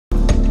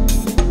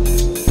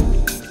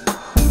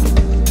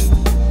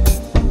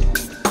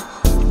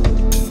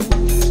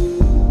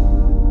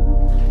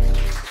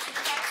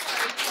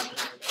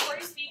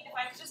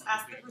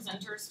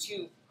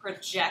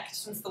project.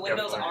 Since the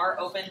windows are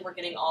open, we're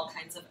getting all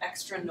kinds of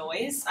extra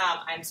noise.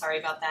 I'm sorry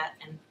about that,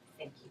 and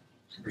thank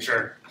you. For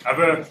sure. I have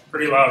a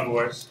pretty loud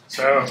voice.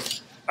 So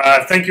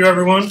thank you,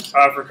 everyone,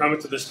 for coming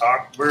to this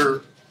talk.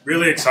 We're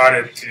really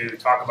excited to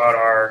talk about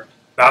our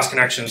Vast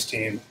Connections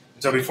team.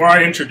 So before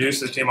I introduce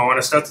the team, I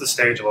want to set the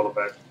stage a little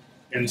bit.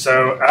 And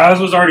so, as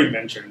was already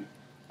mentioned,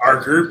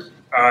 our group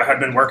had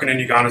been working in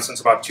Uganda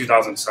since about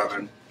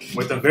 2007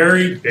 with a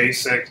very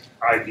basic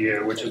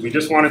idea, which is we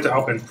just wanted to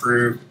help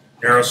improve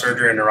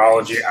neurosurgery and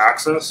neurology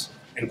access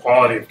and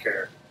quality of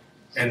care.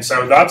 And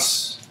so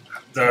that's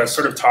the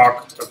sort of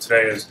talk of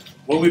today is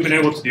what we've been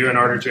able to do in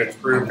order to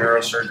improve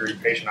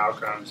neurosurgery patient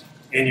outcomes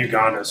in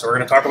Uganda. So we're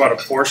going to talk about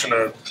a portion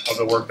of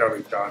the work that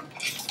we've done.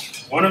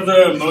 One of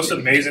the most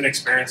amazing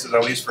experiences,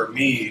 at least for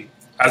me,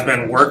 has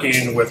been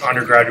working with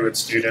undergraduate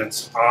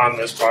students on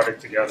this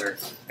project together.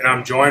 And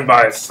I'm joined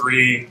by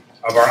 3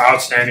 of our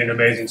outstanding,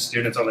 amazing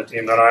students on the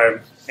team that I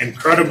am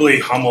incredibly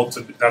humbled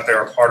that they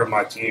are part of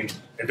my team.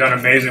 They've done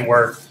amazing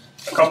work.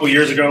 A couple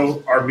years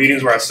ago, our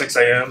meetings were at 6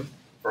 a.m.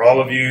 For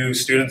all of you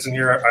students in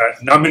here,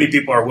 not many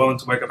people are willing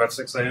to wake up at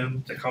 6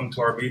 a.m. to come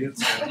to our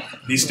meetings. And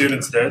these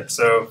students did.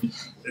 So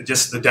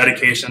just the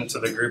dedication to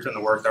the group and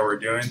the work that we're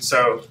doing.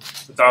 So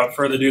without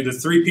further ado, the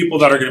 3 people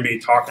that are going to be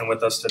talking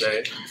with us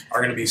today are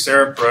going to be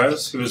Sarah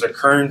PEREZ, who is a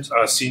current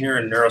senior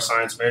in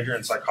neuroscience major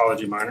and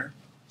psychology minor.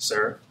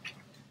 Sarah.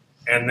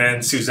 And then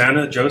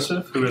SUZANNA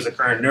Joseph, who is a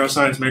current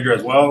neuroscience major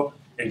as well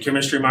and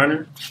chemistry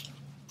minor.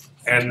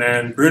 And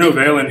then BRUNO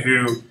VALAN,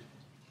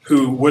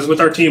 who was with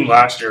our team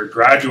last year,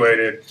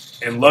 graduated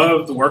and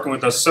loved working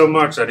with us so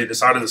much that he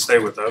decided to stay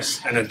with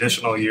us an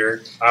additional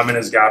year in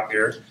his gap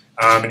year.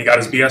 And he got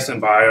his BS in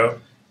bio.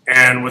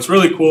 And what's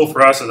really cool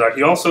for us is that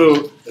he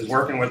also is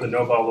working with the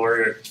Nobel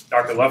laureate,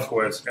 Dr.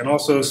 Lefkowitz, and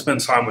also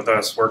spends time with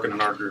us working in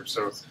our group.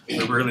 So we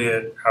really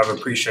have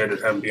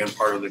appreciated him being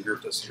part of the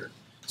group this year.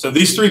 So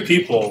these 3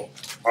 people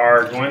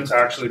are going to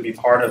actually be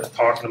part of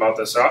talking about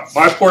this. So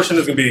my portion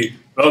is going to be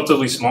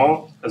relatively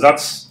small because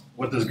that's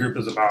what this group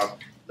is about.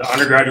 The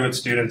undergraduate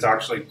students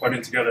actually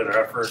putting together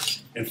their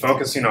effort and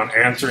focusing on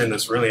answering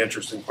this really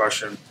interesting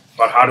question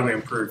about how do we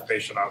improve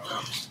patient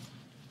outcomes.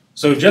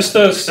 So just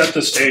to set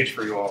the stage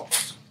for you all,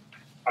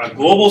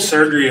 global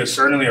surgery is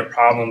certainly a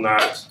problem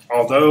that,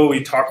 although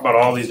we talk about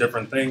all these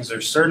different things,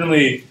 there's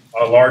certainly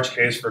a large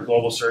case for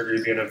global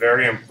surgery being a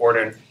very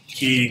important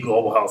key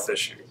global health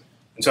issue.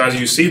 And so as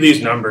you see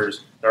these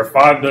numbers, there are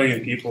 5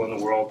 billion people in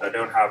the world that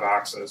don't have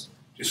access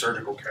to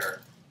surgical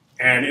care.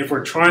 And if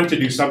we're trying to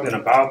do something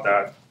about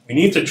that, we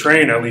need to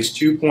train at least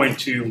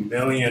 2.2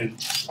 million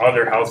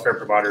other healthcare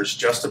providers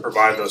just to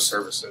provide those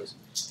services.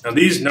 Now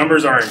these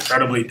numbers are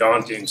incredibly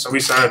daunting. So we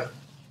said,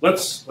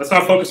 let's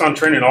not focus on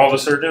training all the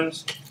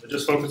surgeons, but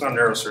just focus on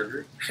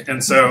neurosurgery.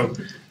 And so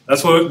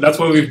that's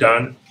what we've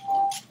done.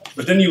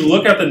 But then you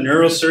look at the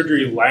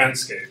neurosurgery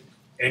landscape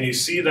and you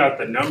see that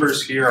the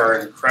numbers here are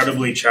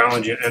incredibly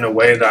challenging in a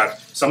way that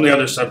some of the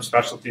other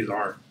subspecialties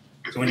aren't.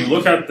 So when you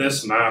look at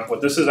this map, what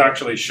this is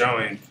actually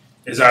showing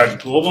is that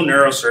global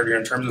neurosurgery,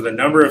 in terms of the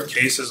number of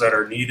cases that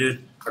are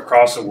needed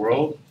across the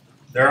world,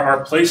 there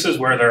are places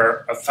where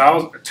there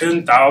are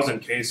 10,000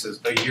 cases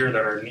a year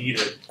that are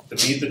needed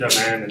to meet the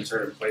demand in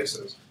certain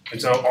places.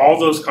 And so all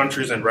those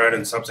countries in red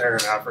in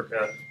sub-Saharan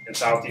Africa and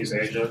Southeast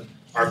Asia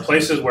are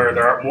places where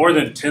there are more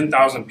than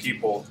 10,000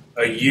 people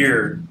a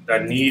year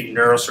that need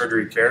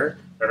neurosurgery care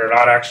that are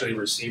not actually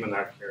receiving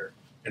that care.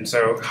 And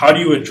so how do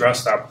you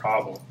address that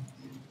problem?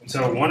 And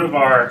so one of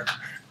our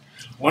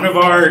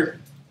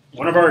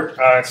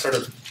sort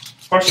of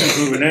questions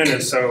moving in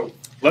is, so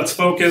let's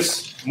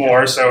focus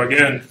more. So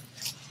again,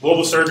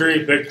 global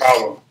surgery, big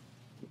problem.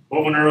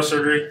 Global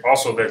neurosurgery,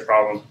 also a big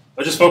problem.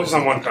 Let's just focus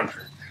on one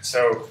country.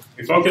 So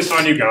we focused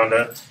on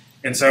Uganda.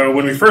 And so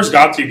when we first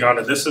got to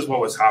Uganda, this is what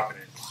was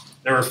happening.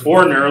 There were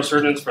 4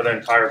 neurosurgeons for the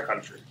entire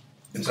country.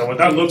 And so what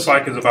that looks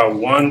like is about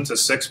 1 to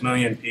 6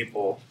 million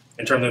people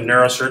in terms of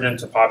neurosurgeon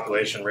to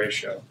population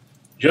ratio.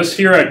 Just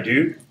here at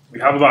Duke, we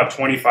have about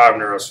 25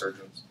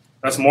 neurosurgeons.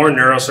 That's more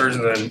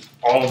neurosurgeons than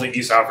all of the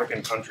East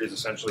African countries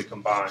essentially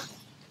combined.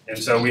 And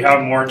so we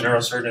have more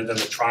neurosurgeons in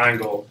the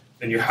triangle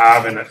than you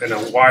have in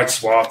a wide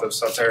swath of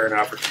sub-Saharan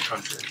African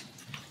countries.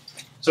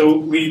 So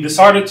we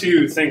decided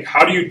to think,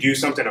 how do you do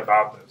something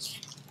about this?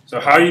 So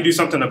how you do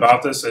something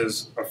about this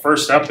is, a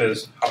first step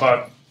is, how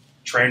about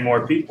train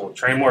more people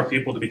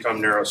to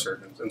become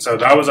neurosurgeons. And so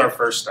that was our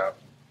first step.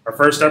 Our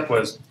first step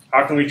was,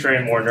 how can we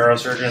train more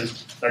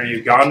neurosurgeons that are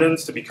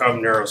Ugandans to become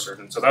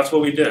neurosurgeons? So that's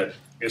what we did.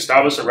 We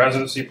established a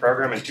residency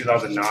program in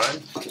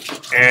 2009,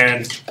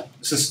 and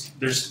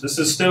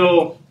there's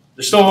still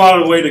a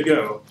lot of way to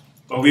go.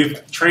 But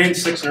we've trained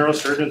 6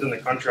 neurosurgeons in the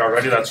country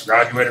already that's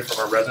graduated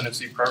from our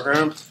residency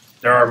program.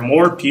 There are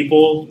more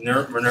people,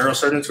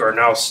 neurosurgeons, who are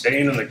now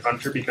staying in the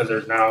country because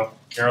there's now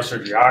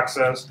neurosurgery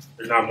access.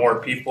 There's now more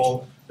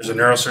people. There's a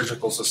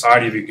Neurosurgical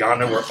Society of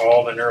Uganda where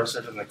all the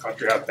neurosurgeons in the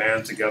country have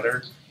band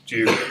together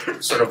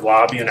to sort of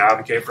lobby and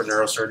advocate for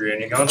neurosurgery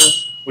in Uganda,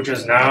 which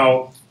has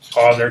now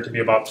caused there to be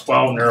about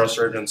 12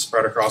 neurosurgeons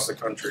spread across the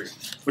country,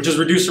 which has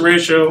reduced the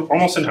ratio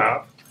almost in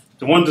half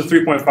to 1 to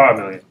 3.5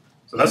 million.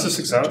 So that's a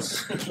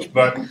success.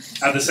 But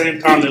at the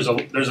same time, there's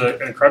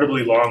an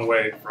incredibly long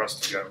way for us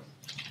to go.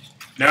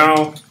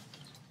 Now,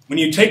 when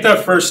you take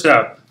that first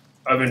step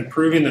of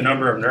improving the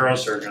number of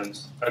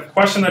neurosurgeons, a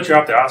question that you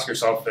have to ask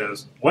yourself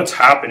is, what's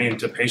happening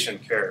to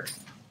patient care?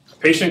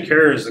 Patient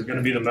care is going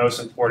to be the most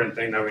important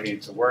thing that we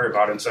need to worry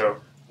about. And so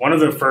one of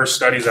the first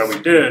studies that we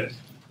did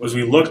was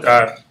we looked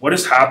at what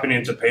is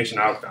happening to patient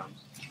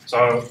outcomes.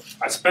 So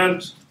I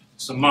spent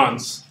some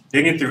months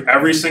digging through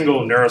every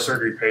single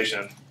neurosurgery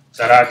patient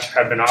that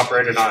had been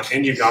operated on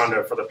in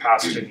Uganda for the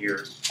past 10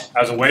 years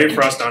as a way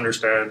for us to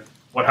understand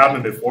what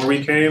happened before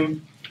we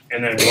came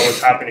and then what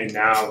was happening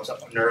now to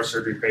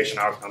neurosurgery patient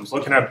outcomes,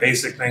 looking at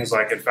basic things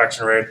like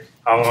infection rate,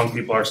 how long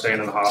people are staying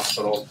in the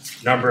hospital,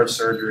 number of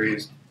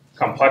surgeries,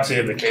 complexity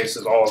of the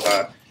cases, all of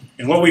that.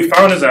 And what we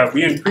found is that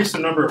we increased the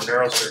number of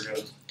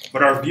neurosurgeons,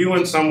 but our view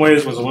in some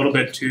ways was a little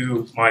bit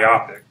too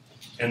myopic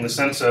in the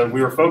sense of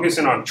we were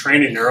focusing on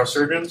training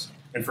neurosurgeons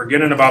and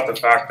forgetting about the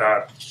fact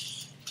that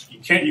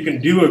you can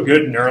do a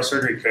good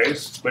neurosurgery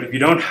case, but if you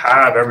don't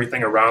have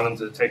everything around them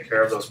to take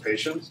care of those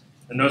patients,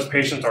 then those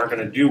patients aren't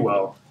going to do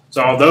well.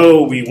 So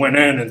although we went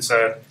in and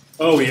said,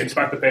 oh, we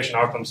expect the patient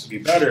outcomes to be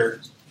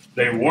better,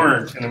 they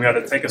weren't, and then we had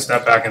to take a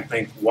step back and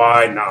think,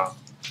 why not?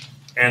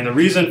 And the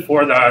reason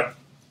for that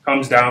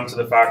comes down to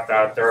the fact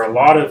that there are a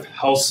lot of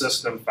health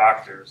system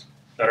factors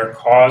that are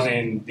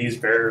causing these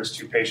barriers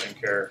to patient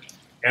care.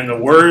 And the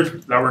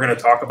word that we're going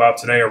to talk about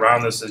today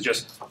around this is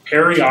just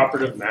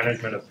perioperative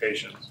management of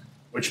patients,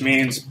 which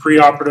means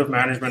preoperative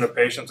management of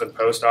patients and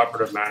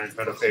postoperative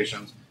management of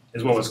patients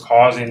is what was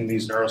causing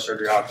these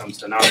neurosurgery outcomes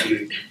to not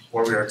be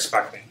what we were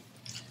expecting.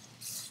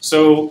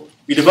 So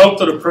we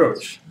developed an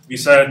approach. We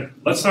said,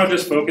 let's not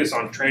just focus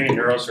on training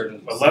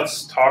neurosurgeons, but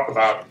let's talk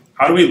about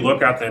how do we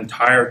look at the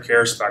entire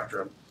care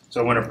spectrum.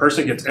 So when a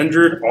person gets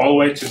injured, all the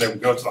way to they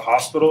go to the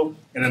hospital,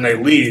 and then they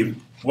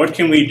leave, what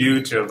can we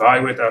do to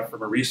evaluate that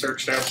from a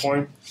research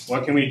standpoint?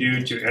 What can we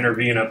do to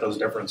intervene at those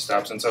different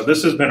steps? And so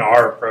this has been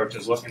our approach,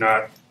 is looking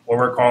at what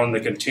we're calling the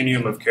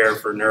continuum of care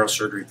for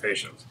neurosurgery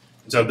patients.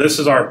 And so this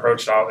is our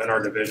approach in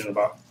our division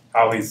about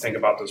how we think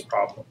about this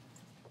problem.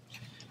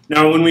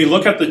 Now, when we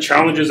look at the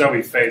challenges that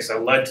we face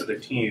that led to the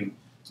team,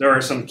 there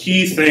are some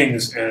key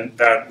things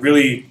that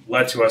really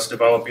led to us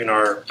developing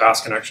our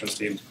Fast Connections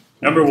team.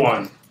 Number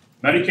one,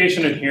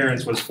 medication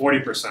adherence was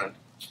 40%.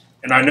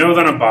 And I know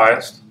that I'm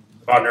biased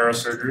about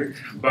neurosurgery,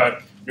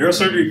 but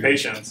neurosurgery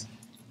patients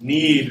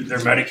need their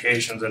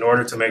medications in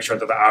order to make sure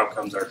that the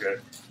outcomes are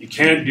good. You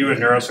can't do a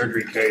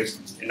neurosurgery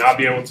case and not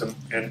be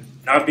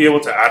able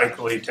to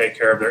adequately take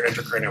care of their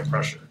intracranial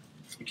pressure.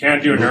 You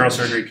can't do a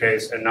neurosurgery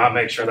case and not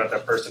make sure that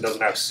that person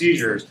doesn't have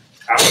seizures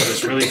after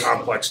this really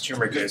complex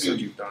tumor case that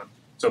you've done.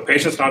 So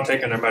patients not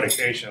taking their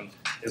medication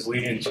is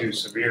leading to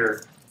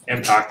severe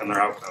impact on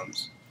their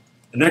outcomes.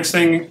 The next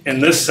thing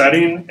in this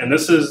setting, and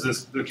this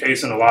is the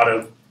case in a lot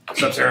of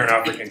sub-Saharan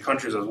African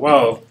countries as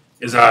well,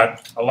 is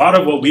that a lot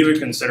of what we would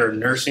consider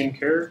nursing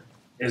care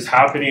is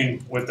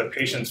happening with the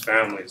patient's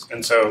families.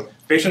 And so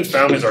patients'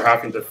 families are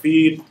having to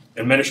feed,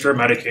 administer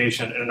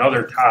medication, and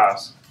other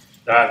tasks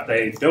that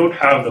they don't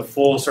have the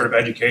full sort of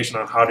education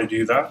on how to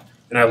do that.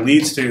 And that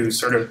leads to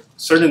sort of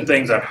certain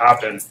things that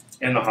happen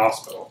in the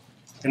hospital.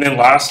 And then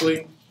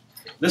lastly,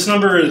 this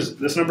number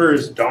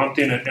is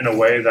daunting in a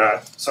way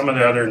that some of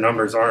the other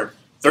numbers aren't.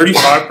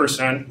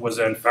 35% was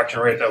the infection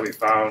rate that we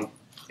found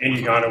in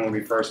Uganda when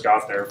we first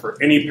got there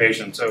for any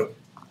patient. So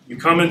you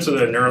come into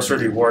the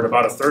neurosurgery ward,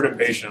 about a third of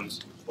patients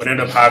would end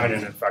up having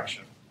an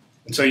infection.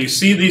 And so you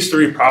see these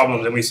three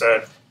problems, and we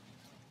said,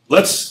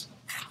 let's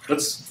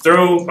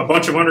throw a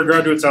bunch of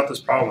undergraduates at this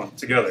problem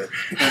together.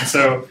 And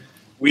so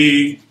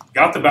we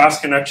got the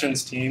Fast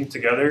Connections team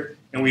together,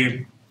 and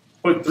we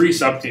put 3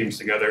 sub-teams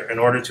together in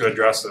order to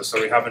address this. So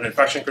we have an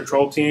infection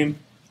control team,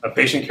 a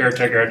patient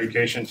caretaker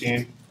education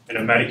team, and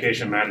a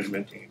medication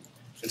management team.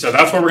 And so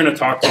that's what we're going to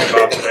talk to you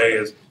about today,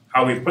 is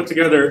how we put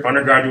together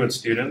undergraduate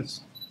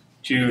students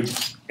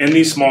in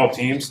these small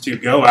teams to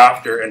go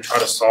after and try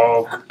to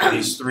solve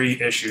these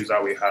 3 issues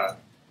that we have.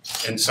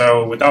 And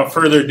so without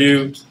further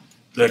ado,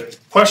 the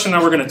question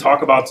that we're going to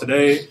talk about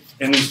today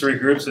in these 3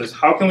 groups is,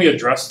 how can we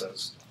address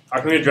this? How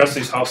can we address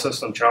these health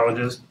system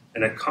challenges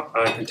in a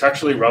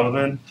contextually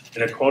relevant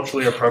and a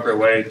culturally appropriate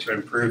way to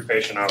improve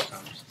patient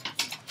outcomes?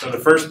 So the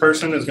first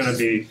person is going to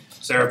be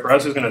Sarah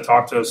PEREZ, who's going to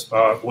talk to us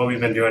about what we've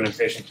been doing in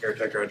patient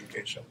caretaker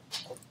education.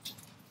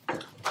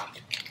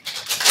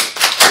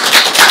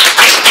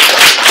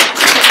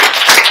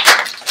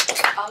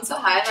 So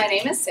hi, my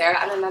name is Sarah.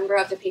 I'm a member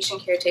of the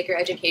patient caretaker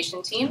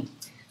education team.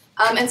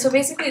 And so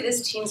basically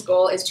this team's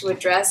goal is to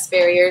address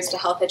barriers to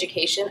health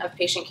education of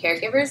patient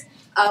caregivers.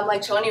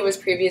 Like Tony was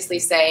previously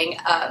saying,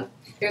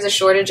 there's a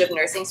shortage of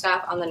nursing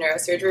staff on the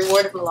neurosurgery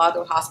ward of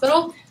Malago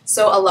Hospital,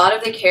 so a lot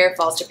of the care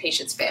falls to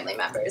patients' family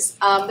members.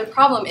 The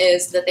problem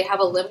is that they have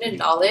a limited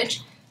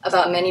knowledge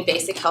about many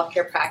basic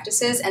healthcare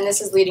practices, and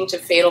this is leading to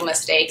fatal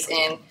mistakes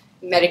in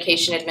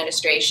medication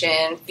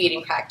administration,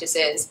 feeding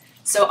practices.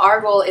 So our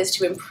goal is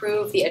to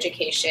improve the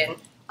education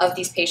of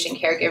these patient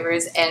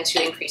caregivers and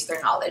to increase their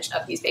knowledge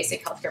of these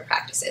basic healthcare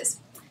practices.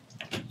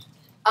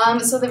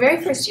 So the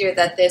very first year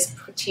that this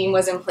team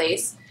was in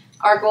place,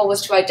 our goal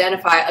was to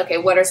identify, okay,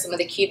 what are some of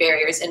the key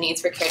barriers and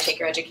needs for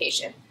caretaker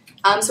education?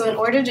 So in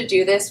order to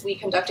do this, we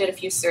conducted a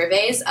few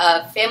surveys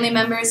of family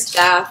members,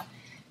 staff,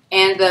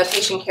 and the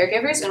patient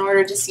caregivers in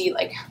order to see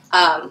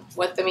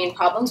what the main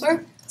problems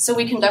were. So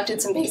we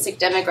conducted some basic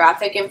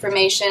demographic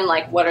information,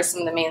 like what are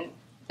some of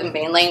the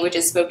main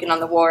languages spoken on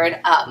the ward,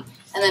 and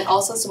then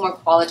also some more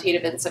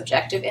qualitative and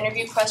subjective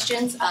interview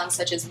questions,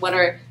 such as what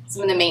are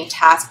some of the main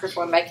tasks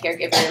performed by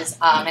caregivers,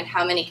 and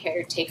how many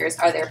caretakers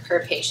are there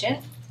per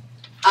patient.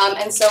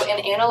 And so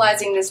in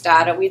analyzing this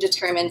data, we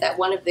determined that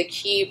one of the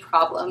key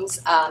problems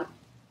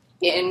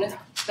in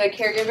the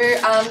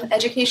caregiver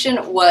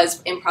education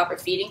was improper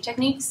feeding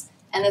techniques.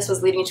 And this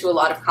was leading to a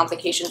lot of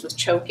complications with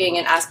choking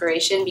and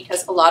aspiration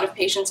because a lot of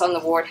patients on the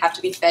ward have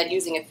to be fed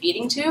using a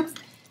feeding tube.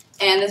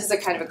 And this is a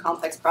kind of a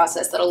complex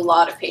process that a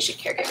lot of patient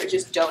caregivers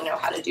just don't know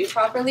how to do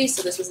properly.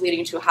 So this was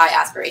leading to high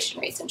aspiration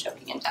rates and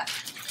choking and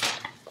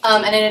death.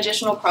 And an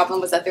additional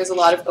problem was that there's a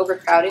lot of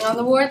overcrowding on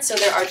the ward. So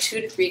there are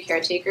 2 to 3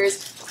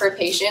 caretakers per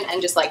patient,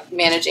 and just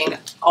managing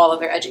all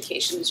of their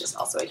education is just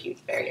also a huge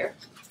barrier.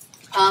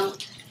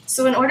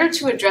 So in order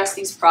to address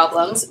these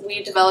problems,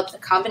 we developed a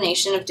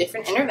combination of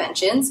different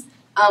interventions.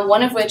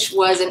 One of which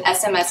was an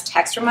SMS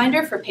text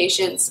reminder for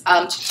patients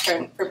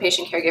for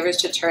patient caregivers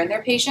to turn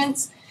their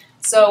patients.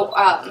 So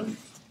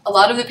a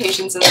lot of the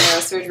patients in the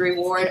neurosurgery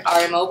ward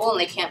are immobile and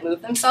they can't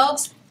move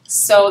themselves,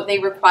 so they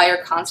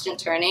require constant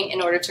turning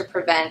in order to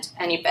prevent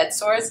any bed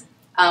sores,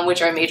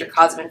 which are a major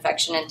cause of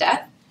infection and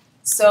death.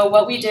 So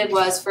what we did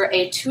was, for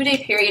a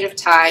 2-day period of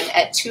time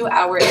at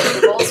 2-hour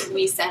intervals,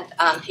 we sent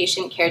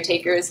patient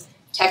caretakers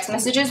text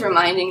messages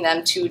reminding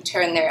them to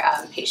turn their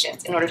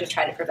patients in order to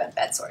try to prevent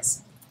bed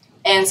sores.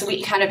 And so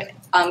we kind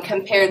of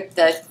compared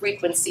the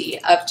frequency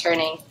of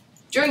turning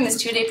during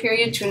this 2-day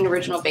period to an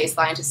original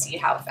baseline to see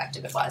how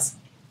effective it was.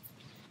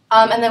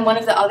 And then one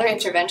of the other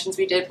interventions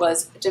we did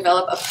was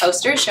develop a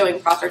poster showing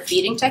proper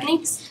feeding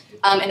techniques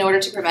in order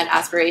to prevent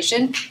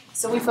aspiration.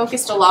 So we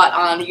focused a lot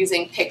on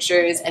using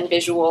pictures and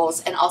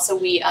visuals, and also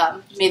we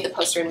made the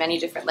poster in many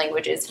different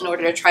languages in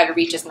order to try to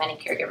reach as many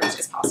caregivers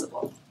as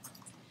possible.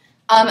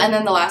 And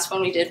then the last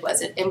one we did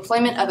was an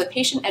employment of a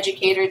patient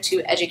educator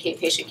to educate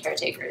patient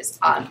caretakers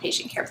on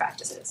patient care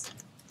practices.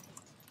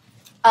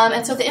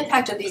 And so the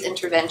impact of these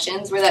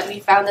interventions were that we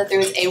found that there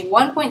was a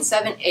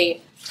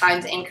 1.78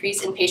 times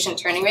increase in patient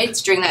turning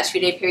rates during that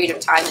 2-day period of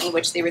time in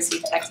which they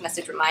received text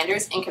message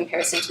reminders in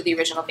comparison to the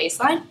original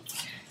baseline.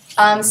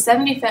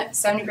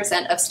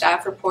 70% of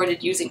staff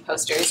reported using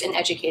posters in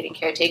educating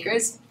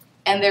caretakers,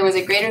 and there was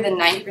a greater than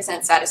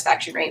 90%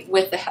 satisfaction rate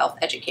with the health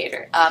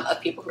educator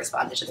of people who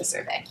responded to the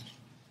survey.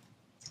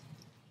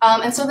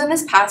 And so then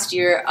this past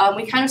year,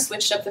 we kind of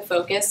switched up the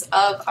focus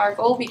of our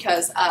goal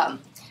because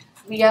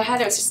we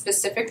had a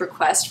specific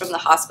request from the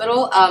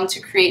hospital to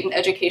create an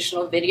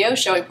educational video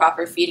showing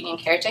proper feeding and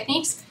care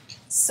techniques.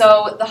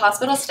 So the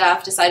hospital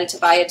staff decided to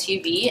buy a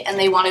TV, and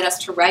they wanted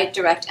us to write,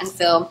 direct, and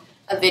film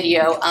a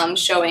video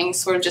showing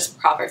sort of just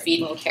proper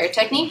feeding and care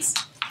techniques,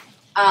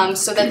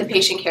 so that the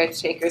patient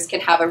caretakers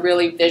can have a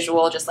really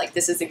visual, just like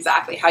this is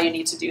exactly how you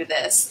need to do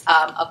this,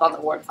 up on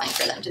the ward plan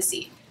for them to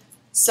see.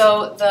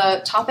 So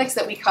the topics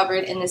that we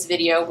covered in this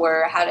video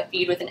were how to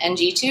feed with an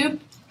NG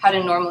tube, how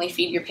to normally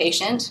feed your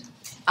patient,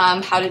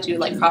 how to do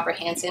proper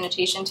hand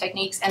sanitation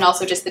techniques, and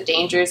also just the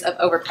dangers of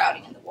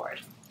overcrowding in the ward.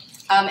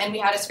 And we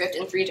had a script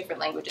in 3 different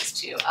languages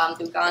too,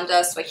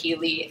 Uganda,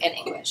 Swahili, and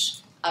English,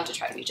 to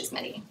try to reach as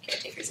many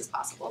caretakers as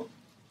possible.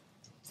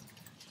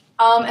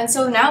 And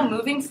so now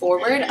moving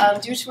forward,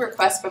 due to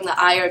requests from the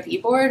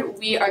IRB board,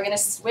 we are going to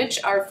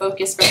switch our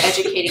focus from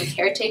educating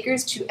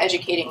caretakers to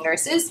educating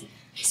nurses.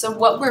 So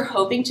what we're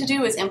hoping to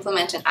do is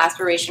implement an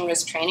aspiration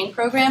risk training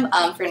program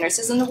for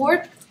nurses in the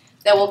ward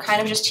that will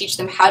kind of just teach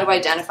them how to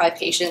identify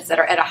patients that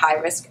are at a high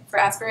risk for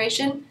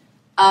aspiration.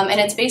 And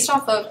it's based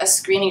off of a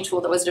screening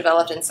tool that was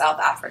developed in South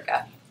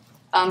Africa.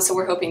 So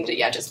we're hoping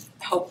to,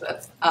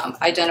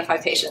 identify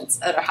patients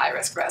at a high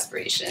risk for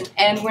aspiration.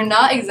 And we're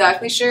not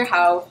exactly sure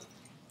how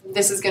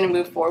this is going to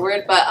move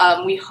forward,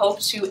 but we hope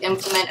to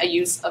implement a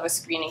use of a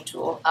screening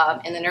tool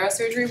in the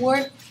neurosurgery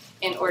ward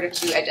in order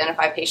to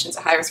identify patients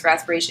at high risk for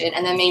aspiration,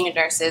 and then maybe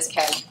nurses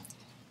can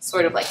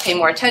sort of pay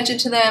more attention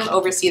to them,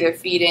 oversee their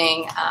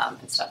feeding,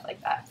 and stuff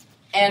like that.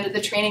 And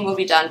the training will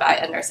be done by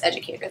a nurse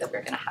educator that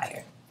we're going to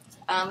hire.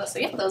 So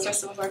yeah, those are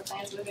some of our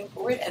plans moving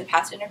forward and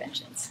past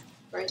interventions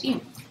for our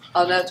team.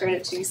 I'll now turn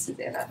it to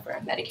SUZANNA for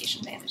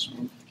medication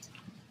management.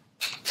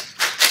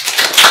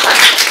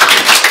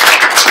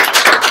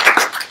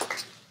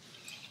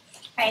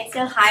 Alright,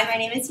 so hi, my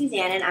name is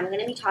SUZANNA, and I'm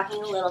going to be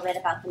talking a little bit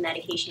about the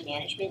medication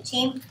management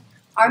team.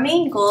 Our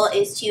main goal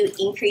is to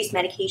increase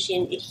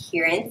medication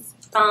adherence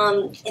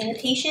in the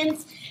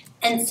patients,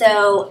 and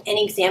so an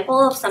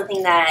example of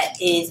something that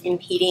is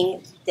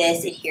impeding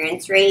this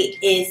adherence rate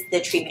is the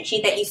treatment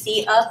sheet that you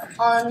see up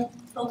on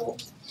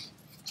the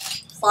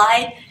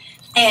slide.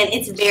 And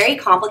it's very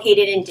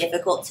complicated and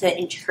difficult to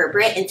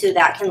interpret, and so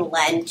that can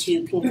lend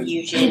to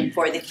confusion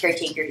for the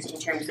caretakers in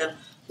terms of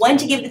when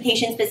to give the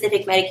patient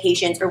specific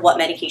medications or what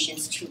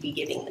medications to be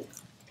giving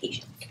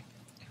patients.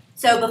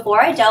 So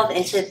before I delve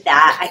into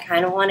that, I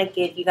kind of want to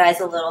give you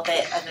guys a little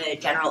bit of a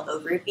general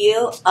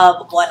overview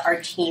of what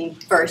our team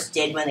first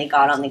did when they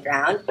got on the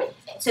ground.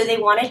 So they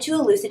wanted to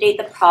elucidate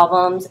the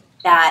problems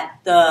that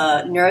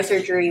the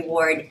neurosurgery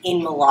ward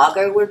in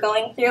Malaga were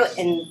going through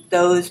and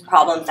those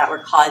problems that were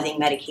causing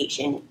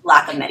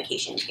lack of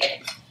medication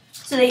adherence.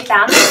 So they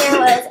found that there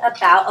was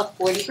about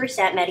a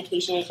 40%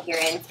 medication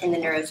adherence in the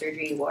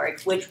neurosurgery ward,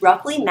 which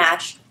roughly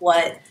matched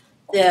what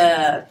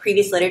the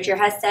previous literature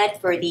has said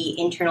for the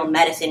internal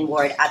medicine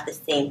ward at the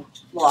same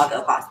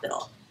Malaga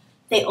hospital.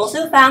 They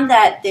also found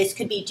that this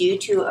could be due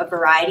to a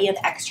variety of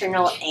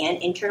external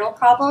and internal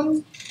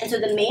problems. And so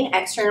the main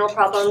external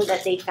problem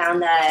that they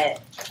found that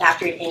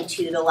factored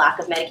into the lack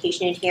of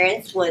medication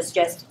adherence was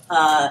just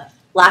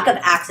lack of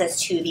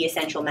access to the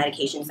essential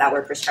medications that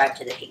were prescribed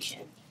to the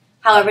patient.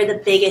 However,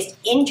 the biggest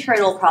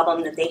internal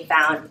problem that they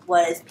found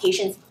was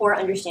patients' poor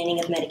understanding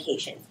of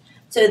medications.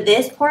 So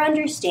this poor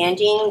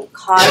understanding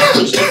caused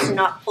patients to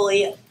not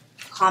fully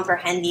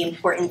comprehend the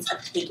importance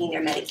of taking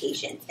their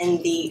medications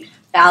and the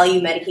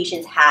value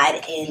medications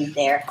had in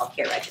their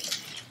healthcare regimen.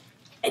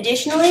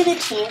 Additionally, the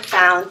team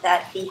found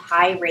that the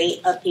high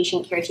rate of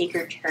patient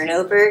caretaker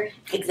turnover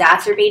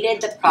exacerbated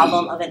the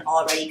problem of an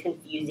already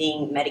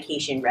confusing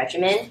medication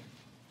regimen.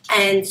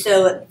 And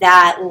so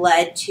that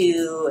led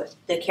to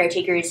the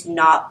caretakers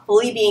not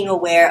fully being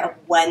aware of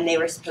when they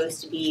were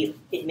supposed to be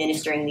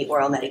administering the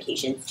oral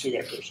medications to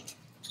their patients.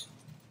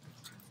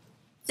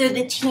 So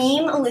the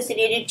team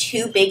elucidated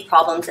two big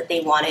problems that they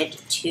wanted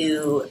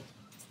to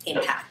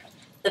impact.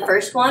 The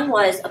first one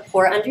was a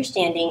poor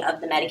understanding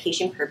of the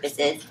medication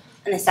purposes,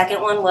 and the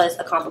second one was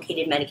a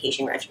complicated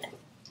medication regimen.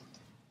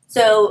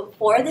 So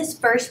for this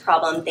first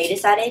problem, they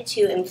decided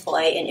to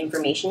employ an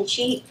information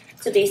sheet.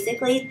 So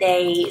basically,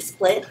 they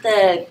split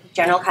the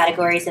general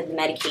categories of the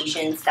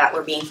medications that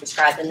were being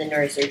prescribed in the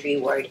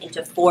neurosurgery ward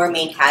into 4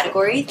 main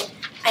categories,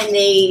 and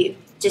they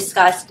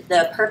discussed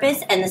the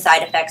purpose and the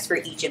side effects for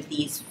each of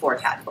these 4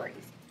 categories.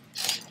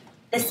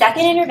 The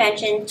second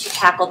intervention to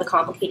tackle the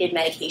complicated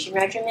medication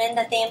regimen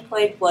that they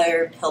employed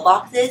were pill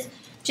boxes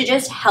to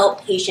just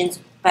help patients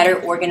better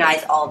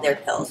organize all of their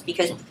pills,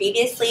 because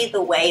previously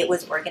the way it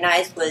was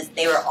organized was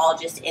they were all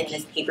just in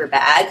this paper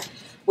bag,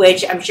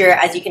 which I'm sure,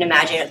 as you can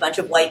imagine, a bunch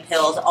of white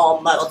pills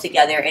all muddled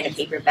together in a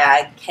paper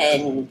bag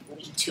can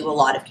lead to a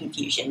lot of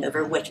confusion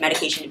over which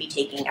medication to be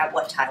taking at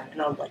what time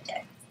and on what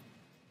day.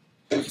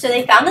 So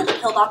they found that the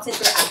pill boxes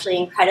were actually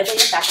incredibly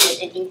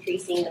effective in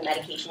increasing the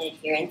medication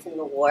adherence in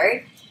the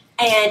ward.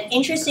 And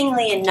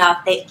interestingly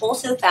enough, they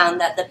also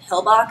found that the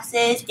pill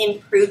boxes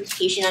improved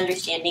patient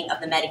understanding of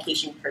the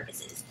medication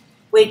purposes,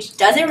 which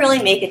doesn't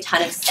really make a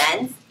ton of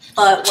sense,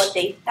 but what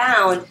they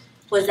found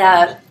was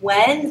that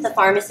when the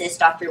pharmacist,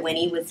 Dr.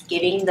 Winnie, was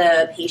giving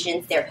the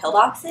patients their pill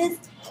boxes,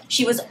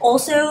 she was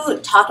also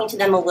talking to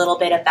them a little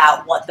bit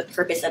about what the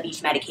purpose of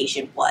each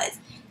medication was.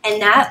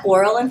 And that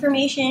oral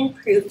information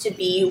proved to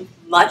be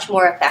much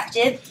more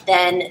effective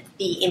than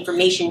the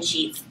information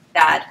sheets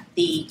that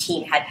the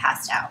team had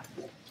passed out.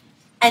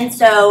 And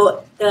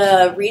so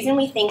the reason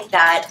we think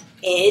that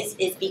is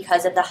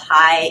because of the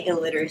high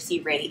illiteracy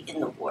rate in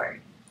the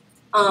ward.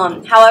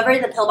 However,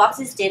 the pill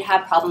boxes did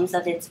have problems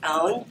of its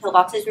own. Pill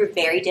boxes were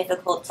very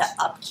difficult to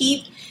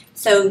upkeep,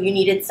 so you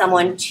needed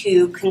someone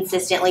to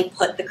consistently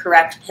put the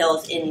correct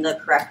pills in the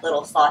correct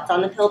little slots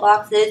on the pill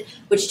boxes,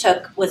 which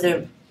was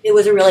a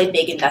really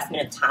big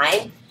investment of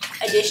time.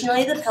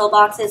 Additionally, the pill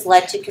boxes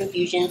led to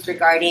confusions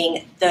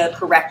regarding the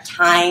correct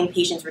time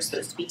patients were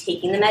supposed to be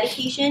taking the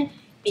medication.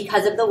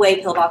 Because of the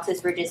way pill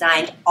boxes were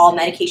designed, all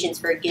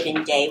medications for a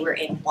given day were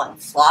in one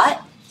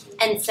slot.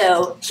 And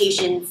so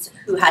patients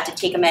who had to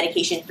take a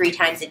medication 3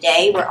 times a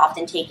day were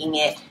often taking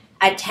it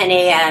at 10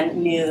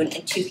 a.m., noon,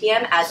 and 2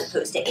 p.m. as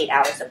opposed to 8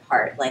 hours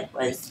apart like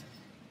was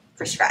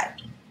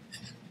prescribed.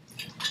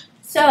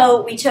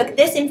 So we took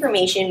this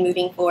information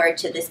moving forward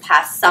to this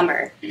past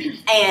summer,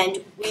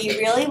 and we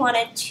really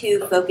wanted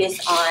to focus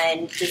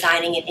on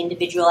designing an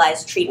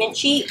individualized treatment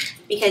sheet,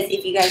 because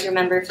if you guys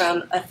remember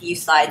from a few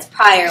slides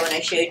prior when I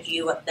showed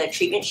you what the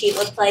treatment sheet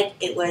looked like,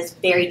 it was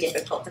very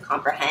difficult to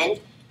comprehend.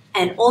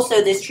 And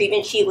also this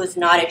treatment sheet was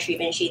not a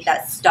treatment sheet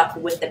that stuck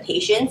with the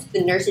patients. The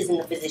nurses and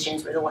the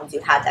physicians were the ones who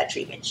had that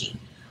treatment sheet.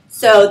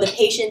 So the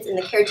patients and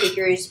the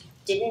caretakers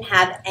didn't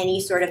have any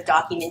sort of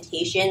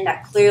documentation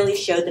that clearly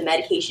showed the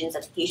medications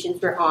that the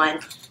patients were on,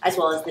 as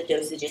well as the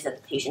dosages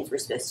that the patients were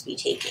supposed to be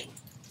taking.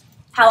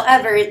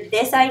 However,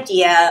 this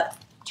idea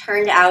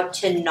turned out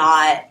to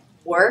not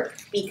work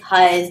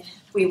because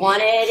we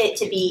wanted it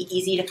to be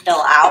easy to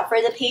fill out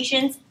for the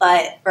patients,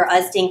 but for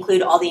us to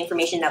include all the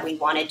information that we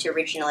wanted to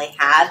originally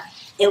have,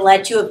 it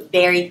led to a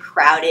very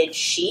crowded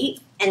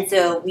sheet, and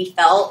so we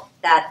felt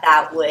that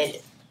that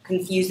would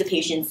confuse the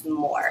patients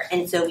more.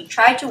 And so we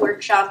tried to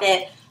workshop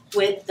it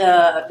with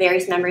the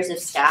various members of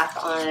staff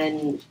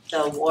on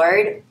the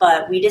ward,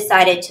 but we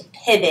decided to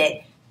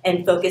pivot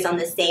and focus on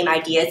the same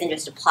ideas and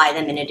just apply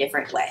them in a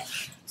different way.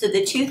 So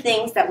the two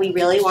things that we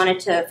really wanted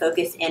to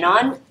focus in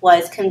on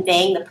was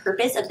conveying the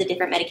purpose of the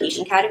different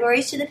medication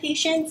categories to the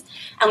patients,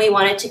 and we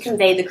wanted to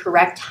convey the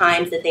correct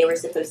times that they were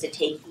supposed to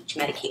take each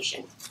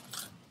medication.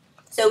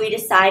 So we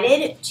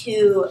decided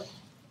to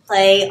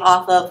play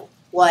off of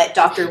what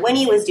Dr.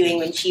 Winnie was doing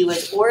when she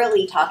was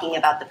orally talking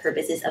about the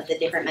purposes of the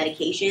different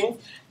medications,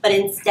 but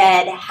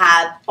instead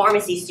have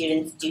pharmacy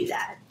students do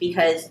that,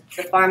 because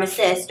the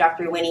pharmacist,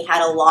 Dr. Winnie,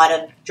 had a lot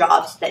of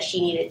jobs that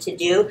she needed to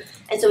do,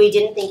 and so we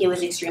didn't think it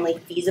was extremely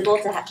feasible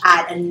to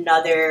add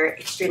another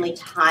extremely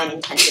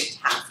time-intensive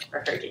task for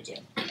her to do.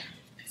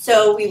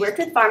 So we worked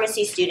with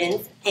pharmacy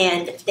students,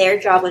 and their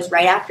job was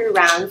right after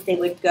rounds, they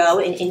would go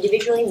and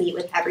individually meet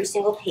with every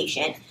single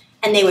patient,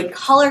 and they would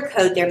color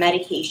code their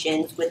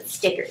medications with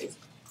stickers.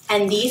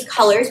 And these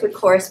colors would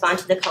correspond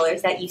to the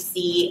colors that you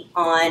see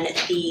on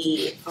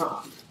the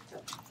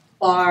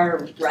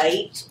far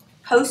right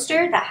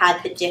poster that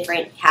had the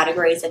different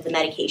categories of the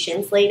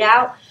medications laid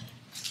out.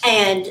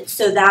 And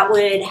so that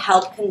would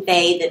help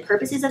convey the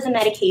purposes of the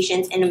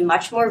medications in a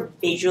much more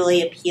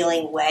visually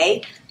appealing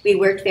way. We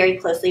worked very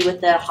closely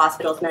with the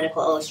hospital's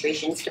medical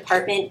illustrations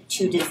department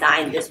to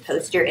design this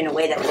poster in a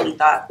way that we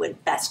thought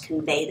would best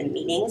convey the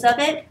meanings of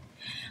it.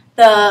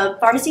 The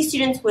pharmacy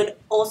students would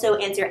also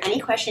answer any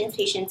questions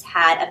patients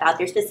had about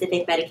their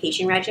specific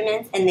medication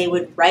regimens, and they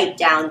would write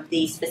down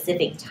the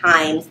specific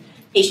times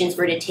patients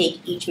were to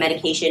take each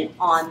medication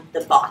on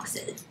the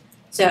boxes.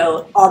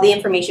 So all the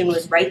information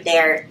was right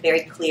there,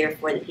 very clear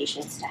for the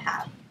patients to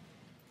have.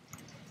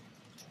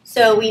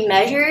 So we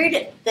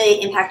measured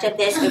the impact of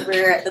this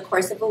over the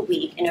course of a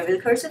week, and over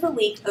the course of a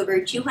week,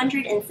 over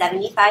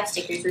 275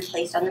 stickers were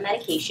placed on the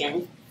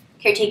medication.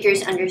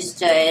 Caretakers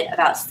understood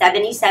about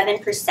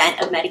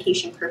 77% of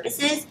medication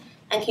purposes,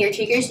 and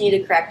caretakers knew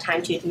the correct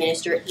time to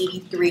administer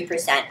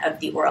 83% of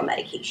the oral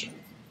medication.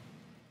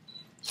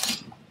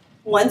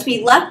 Once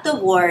we left the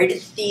ward,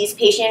 these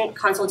patient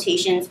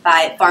consultations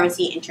by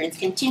pharmacy interns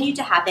continued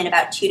to happen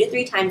about 2 to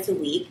 3 times a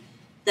week.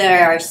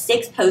 There are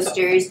 6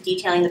 posters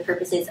detailing the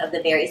purposes of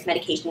the various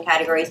medication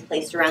categories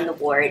placed around the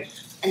ward,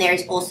 and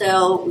there's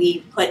also,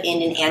 we put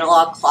in an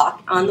analog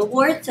clock on the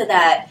ward so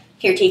that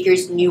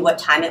caretakers knew what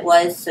time it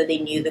was, so they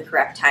knew the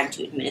correct time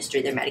to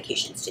administer their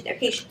medications to their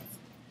patients.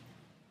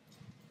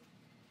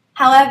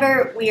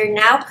 However, we are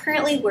now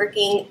currently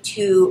working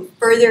to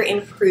further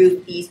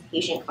improve these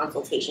patient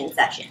consultation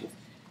sessions.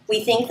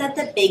 We think that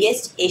the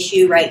biggest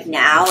issue right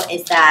now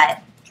is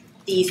that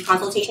these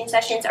consultation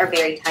sessions are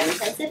very time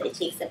intensive. It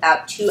takes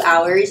about 2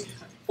 hours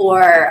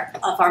for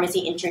a pharmacy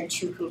intern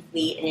to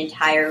complete an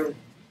entire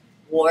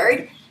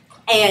ward.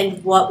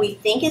 And what we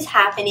think is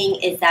happening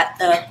is that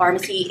the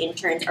pharmacy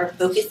interns are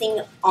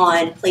focusing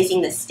on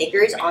placing the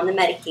stickers on the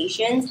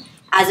medications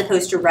as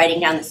opposed to writing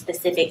down the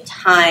specific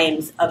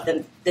times of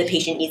the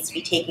patient needs to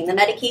be taking the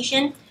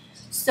medication.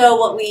 So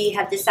what we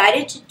have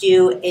decided to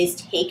do is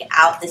take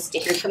out the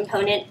sticker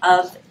component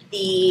of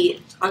the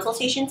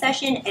consultation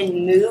session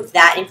and move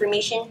that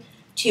information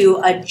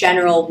to a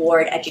general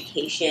ward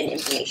education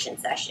information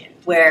session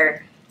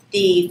where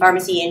the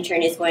pharmacy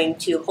intern is going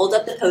to hold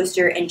up the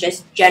poster and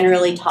just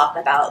generally talk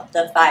about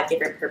the 5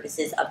 different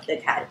purposes of the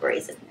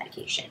categories of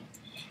medication.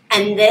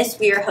 And this,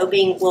 we are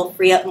hoping, will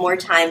free up more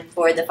time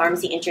for the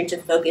pharmacy intern to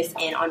focus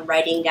in on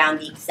writing down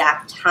the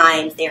exact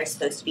times they are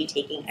supposed to be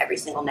taking every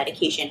single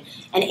medication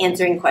and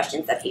answering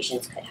questions that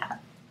patients could have.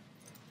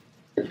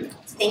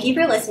 So thank you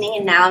for listening,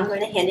 and now I'm going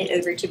to hand it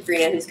over to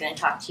Bruno, who's going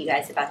to talk to you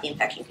guys about the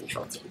infection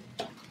control team.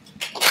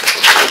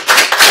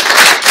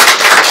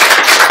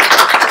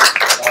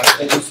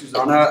 Thank you,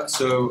 Susanna.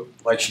 So,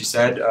 like she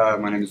said,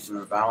 my name is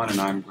BRUNO VALAN,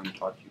 and I'm going to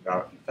talk to you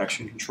about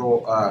infection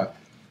control.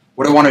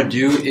 What I want to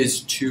do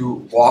is to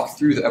walk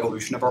through the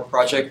evolution of our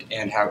project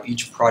and how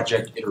each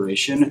project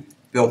iteration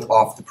built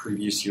off the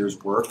previous year's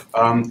work.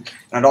 And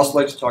I'd also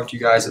like to talk to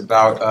you guys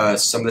about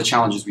some of the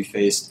challenges we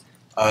faced,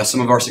 some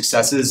of our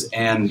successes,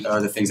 and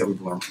the things that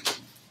we've learned.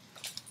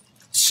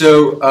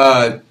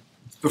 So,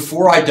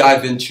 before I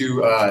dive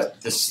into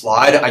this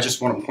slide, I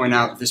just want to point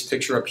out this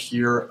picture up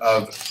here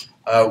of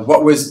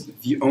what was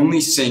the only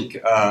sink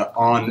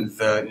on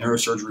the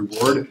neurosurgery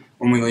ward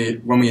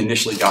when we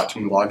initially got to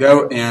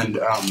Mulago, and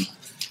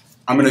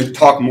I'm going to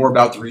talk more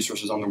about the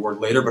resources on the ward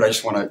later, but I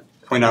just want to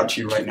point out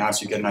to you right now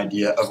so you get an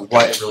idea of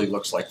what it really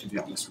looks like to be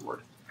on this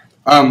ward.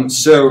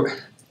 So,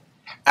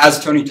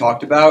 as Tony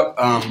talked about,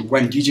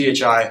 when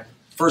DGHI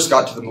first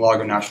got to the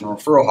Mulago National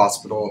Referral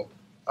Hospital,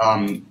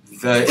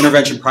 the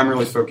intervention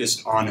primarily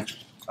focused on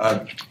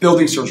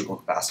building surgical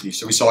capacity.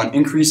 So we saw an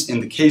increase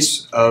in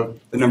the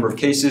number of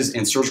cases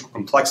and surgical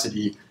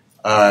complexity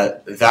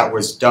that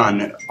was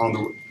done on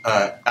the,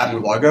 at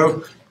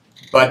Mulago.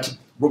 But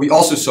what we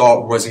also saw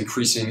was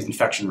increasing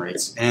infection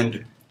rates.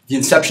 And the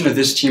inception of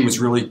this team was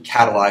really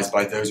catalyzed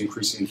by those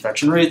increasing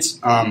infection rates.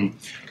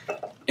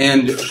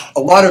 And a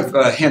lot of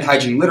hand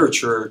hygiene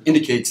literature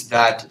indicates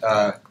that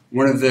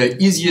one of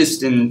the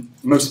easiest and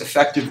most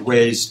effective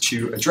ways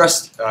to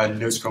address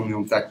nosocomial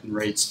infection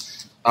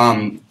rates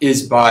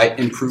is by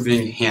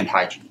improving hand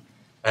hygiene.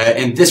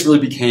 And this really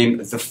became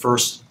the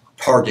first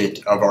target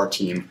of our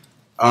team.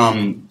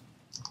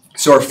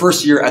 So our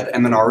first year at the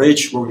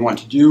MNRH, what we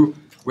wanted to do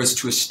was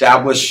to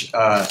establish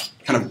kind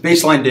of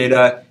baseline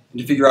data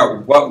and to figure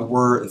out what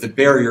were the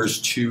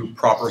barriers to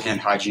proper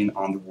hand hygiene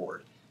on the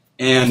ward.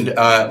 And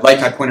like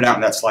I pointed out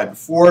in that slide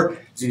before,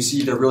 as you can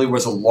see, there really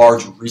was a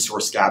large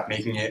resource gap,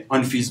 making it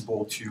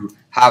unfeasible to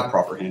have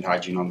proper hand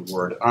hygiene on the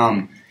ward.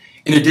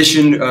 In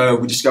addition,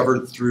 we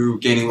discovered through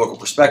gaining local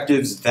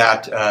perspectives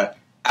that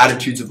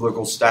attitudes of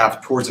local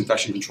staff towards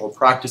infection control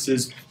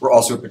practices were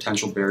also a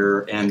potential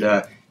barrier,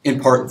 and in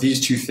part,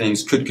 these two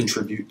things could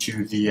contribute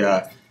to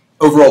the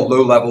overall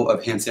low level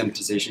of hand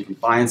sanitization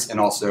compliance and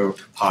also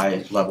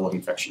high level of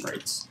infection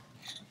rates.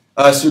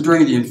 So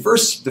during the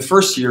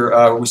first year,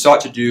 what we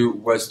sought to do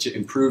was to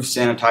improve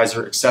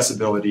sanitizer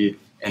accessibility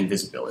and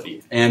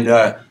visibility.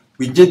 And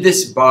we did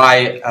this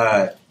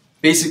by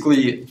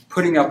basically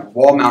putting up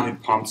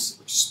wall-mounted pumps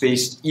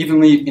spaced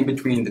evenly in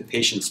between the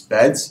patient's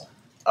beds,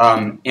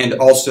 and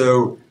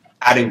also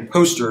adding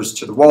posters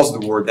to the walls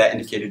of the ward that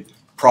indicated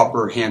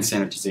proper hand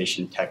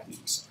sanitization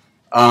techniques.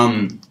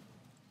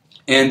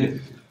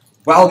 And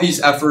while these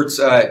efforts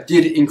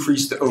did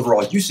increase the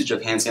overall usage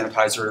of hand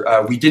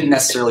sanitizer, we didn't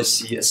necessarily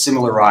see a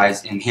similar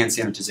rise in hand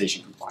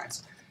sanitization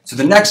compliance. So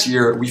the next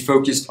year, we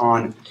focused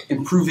on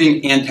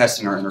improving and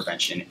testing our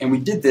intervention, and we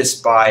did this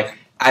by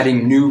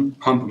adding new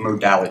pump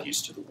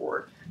modalities to the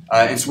ward.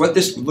 And so what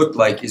this looked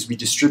like is we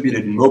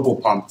distributed mobile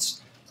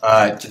pumps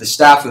to the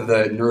staff of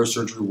the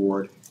neurosurgery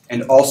ward,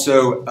 and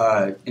also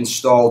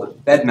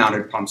installed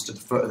bed-mounted pumps to the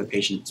foot of the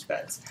patient's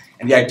beds.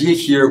 And the idea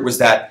here was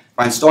that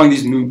by installing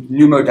these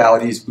new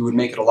modalities, we would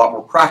make it a lot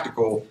more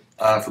practical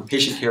for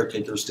patient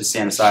caretakers to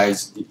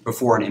sanitize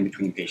before and in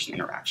between patient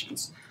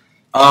interactions.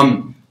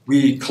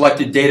 We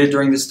collected data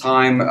during this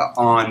time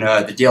on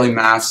the daily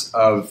mass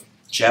of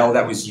gel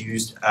that was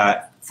used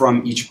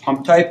from each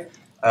pump type,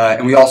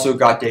 and we also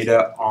got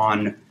data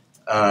on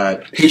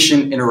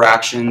patient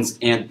interactions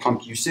and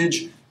pump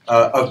usage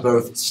of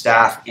both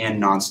staff and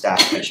non-staff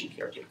patient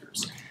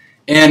caretakers.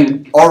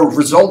 And our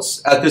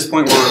results at this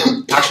point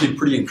were actually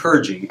pretty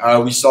encouraging.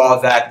 We saw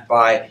that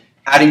by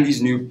adding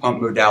these new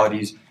pump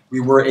modalities,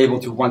 we were able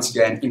to once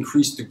again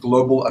increase the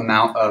global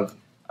amount of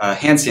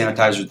hand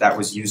sanitizer that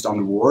was used on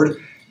the ward.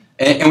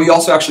 And we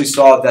also actually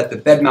saw that the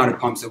bed-mounted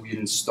pumps that we had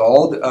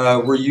installed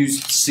were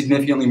used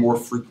significantly more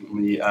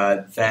frequently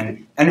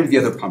than any of the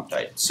other pump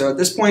types. So at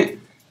this point,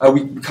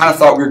 we kind of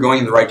thought we were going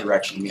in the right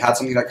direction. We had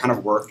something that kind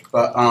of worked,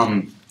 but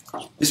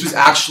this was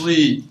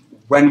actually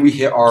when we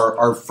hit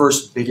our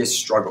first biggest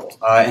struggle.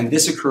 And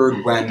this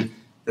occurred when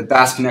the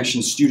BAS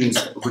Connection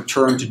students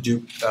returned to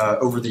Duke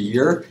over the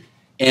year.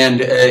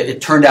 And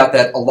it turned out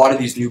that a lot of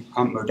these new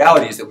pump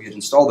modalities that we had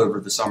installed over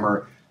the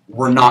summer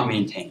were not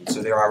maintained.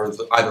 So they were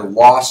either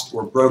lost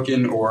or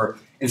broken or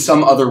in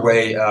some other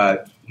way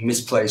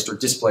misplaced or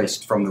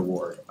displaced from the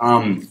ward.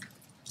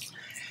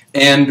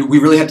 And we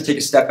really had to take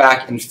a step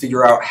back and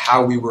figure out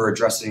how we were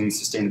addressing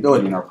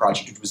sustainability in our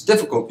project, which was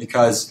difficult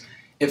because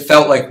it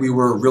felt like we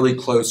were really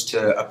close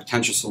to a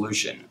potential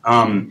solution.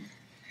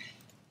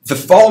 The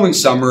following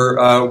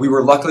summer, we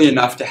were lucky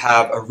enough to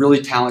have a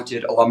really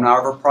talented alumni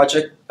of our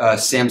project,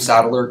 Sam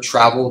Sadler,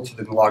 travel to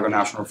the Mulago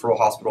National Referral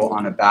Hospital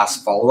on a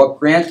BAS follow-up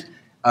grant.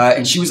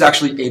 And she was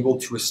actually able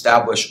to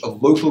establish a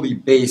locally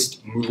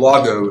based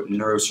Mulago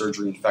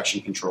neurosurgery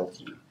infection control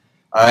team.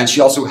 And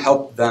she also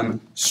helped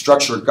them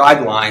structure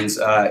guidelines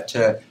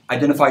to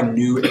identify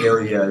new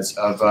areas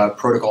of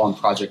protocol and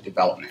project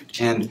development.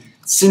 And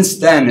since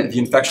then, the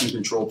infection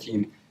control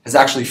team has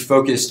actually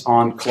focused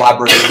on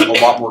collaborating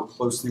a lot more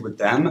closely with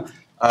them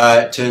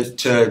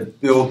to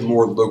build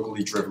more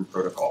locally driven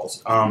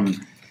protocols.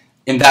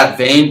 In that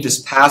vein,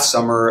 this past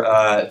summer,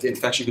 the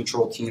infection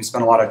control team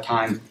spent a lot of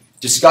time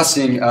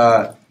discussing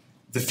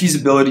the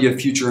feasibility of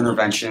future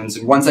interventions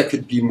and ones that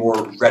could be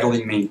more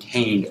readily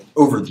maintained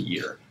over the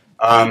year.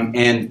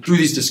 And through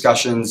these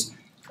discussions,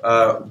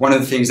 one of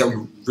the things that we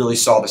really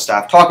saw the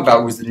staff talk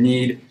about was the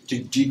need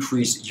to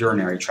decrease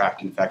urinary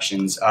tract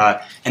infections,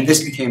 and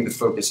this became the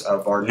focus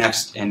of our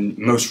next and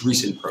most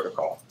recent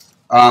protocol.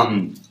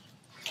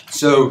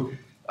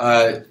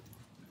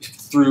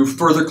 Through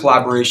further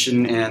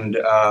collaboration and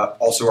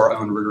also our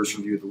own rigorous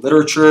review of the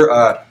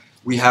literature,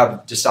 we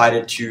have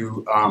decided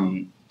to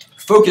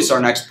focus our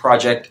next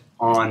project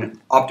on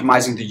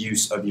optimizing the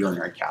use of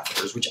urinary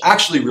catheters, which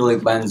actually really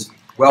lends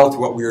well to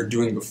what we were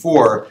doing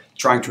before,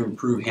 trying to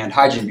improve hand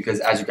hygiene, because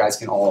as you guys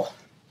can all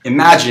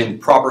imagine,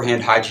 proper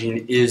hand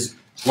hygiene is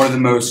one of the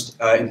most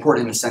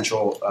important and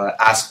essential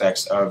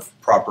aspects of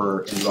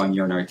proper indwelling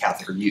urinary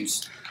catheter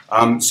use.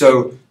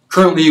 So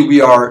currently we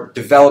are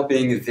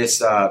developing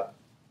this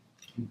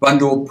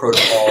bundled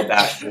protocol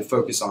that will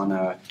focus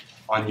on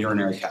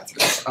urinary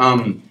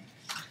catheters.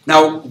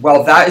 Now,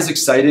 while that is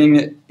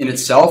exciting in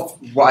itself,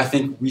 what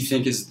we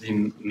think is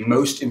the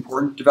most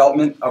important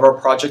development of our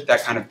project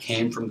that kind of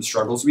came from the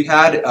struggles we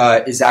had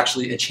is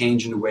actually a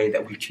change in the way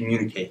that we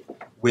communicate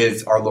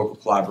with our local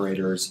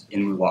collaborators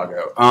in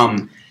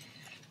Mulago.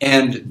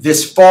 And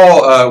this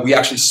fall, we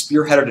actually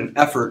spearheaded an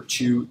effort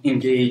to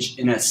engage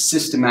in a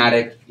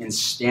systematic and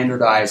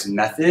standardized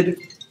method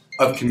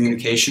of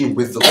communication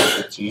with the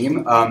local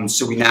team.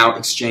 So we now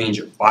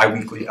exchange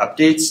bi-weekly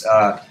updates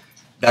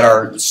that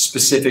are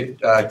specific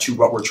to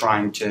what we're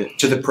trying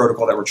to the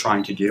protocol that we're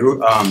trying to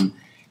do.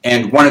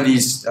 And one of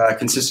these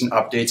consistent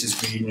updates is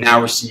we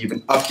now receive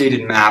an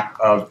updated map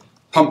of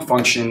pump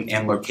function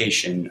and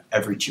location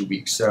every 2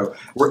 weeks. So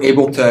we're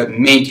able to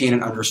maintain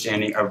an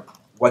understanding of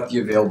what the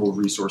available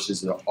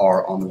resources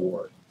are on the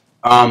ward.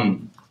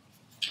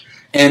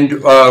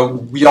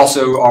 We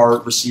also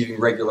are receiving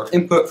regular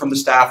input from the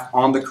staff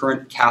on the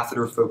current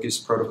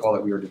catheter-focused protocol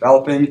that we are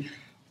developing.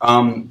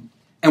 And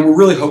we're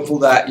really hopeful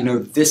that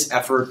this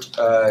effort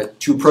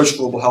to approach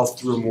global health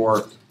through a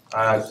more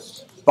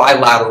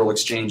bilateral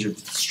exchange of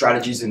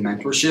strategies and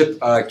mentorship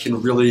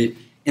can really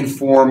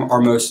inform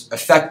our most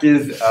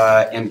effective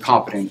and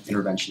competent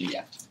intervention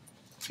yet.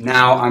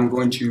 Now I'm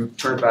going to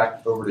turn it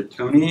back over to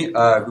Tony,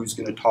 who's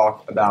going to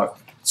talk about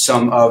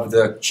some of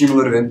the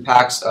cumulative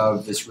impacts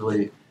of this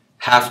really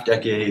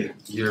half-decade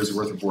years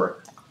worth of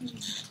work.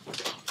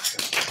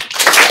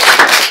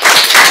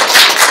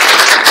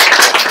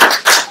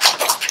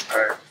 All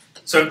right.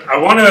 So I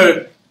want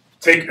to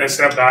take a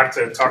step back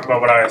to talk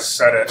about what I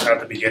said at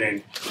the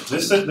beginning.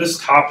 This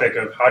topic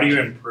of how do you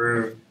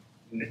improve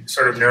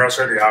sort of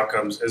neurosurgery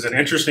outcomes is an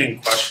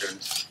interesting question.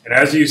 And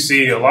as you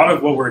see, a lot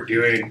of what we're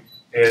doing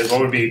is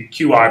what would be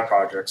QI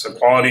projects, so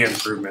quality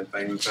improvement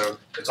things. So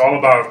it's all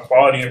about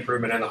quality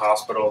improvement in the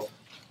hospital,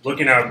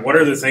 looking at what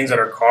are the things that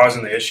are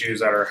causing the issues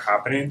that are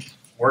happening,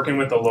 working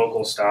with the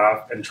local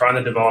staff, and trying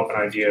to develop an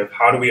idea of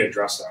how do we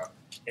address that.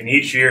 And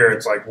each year,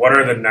 it's like, what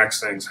are the next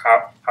things?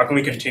 How can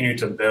we continue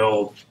to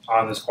build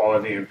on this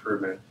quality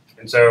improvement?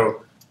 And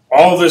so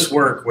all of this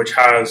work, which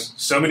has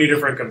so many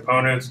different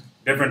components,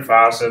 different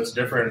facets,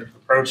 different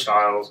approach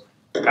styles,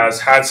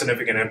 has had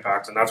significant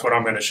impact, and that's what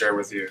I'm going to share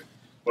with you.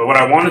 But what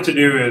I wanted to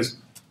do is,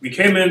 we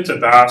came into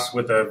BASS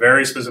with a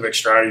very specific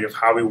strategy of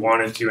how we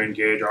wanted to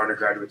engage our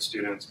undergraduate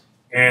students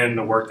in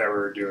the work that we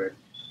were doing.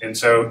 And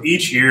so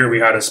each year we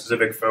had a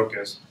specific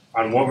focus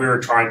on what we were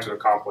trying to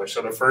accomplish.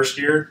 So the first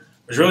year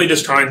was really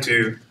just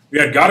we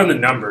had gotten the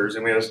numbers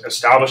and we had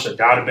established a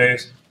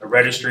database, a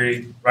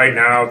registry. Right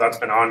now, that's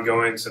been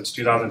ongoing since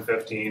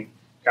 2015,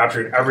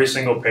 capturing every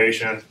single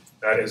patient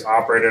that is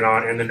operated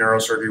on in the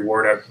neurosurgery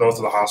ward at both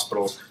of the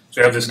hospitals.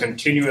 So we have this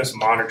continuous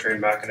monitoring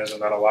mechanism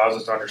that allows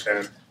us to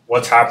understand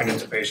what's happening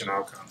to patient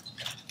outcomes.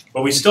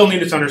 But we still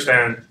needed to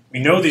understand, we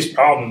know these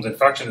problems,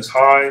 infection is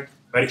high,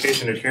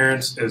 medication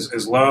adherence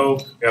is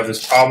low, we have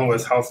this problem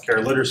with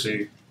healthcare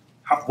literacy.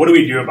 What do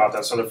we do about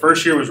that? So the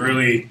first year was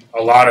really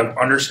a lot of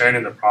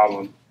understanding the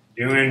problem,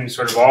 doing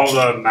sort of all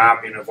the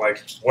mapping of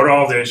like, what are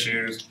all the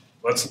issues,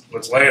 let's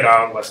lay it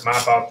out, let's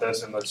map out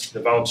this, and let's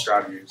develop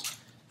strategies.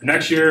 The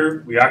next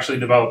year, we actually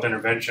developed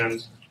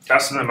interventions,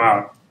 testing them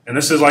out. And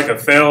this is like a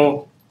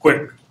fail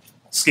quick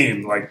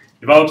scheme, like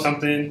develop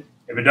something.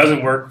 If it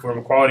doesn't work from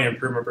a quality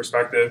improvement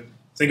perspective,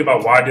 think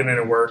about why didn't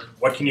it work?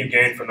 What can you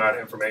gain from that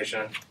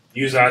information?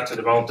 Use that to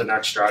develop the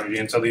next strategy.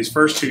 And so these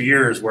first 2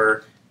 years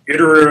were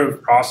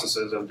iterative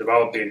processes of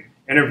developing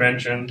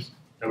interventions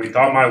that we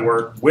thought might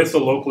work with the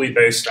locally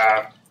based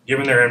staff,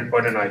 giving their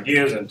input and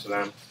ideas into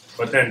them,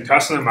 but then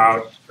testing them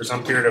out for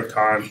some period of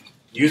time,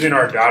 using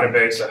our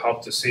database to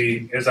help to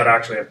see, is that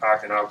actually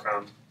impacting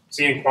outcomes?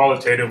 Seeing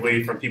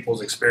qualitatively from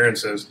people's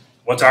experiences,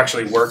 what's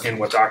actually working,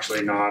 what's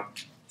actually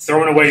not.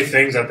 Throwing away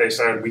things that they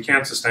said, we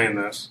can't sustain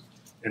this,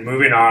 and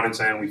moving on and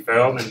saying we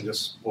failed and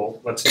just,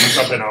 well, let's do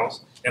something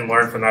else and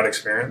learn from that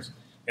experience.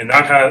 And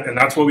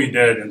that's what we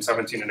did in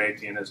 17 and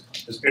 18 is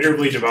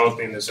iteratively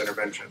developing this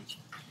intervention.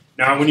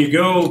 Now, when you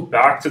go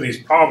back to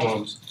these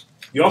problems,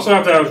 you also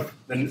have to have,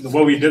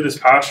 what we did this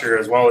past year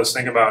as well is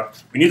think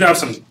about, we need to have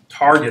some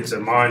targets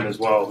in mind as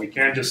well. We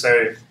can't just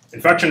say,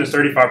 infection is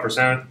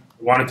 35%,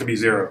 we want it to be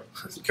 0.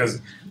 Because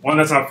one,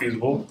 that's not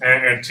feasible,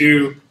 and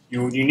two,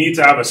 you need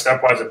to have a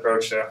stepwise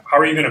approach to how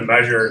are you going to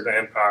measure the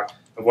impact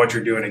of what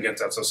you're doing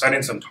against that. So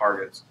setting some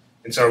targets.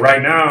 And so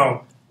right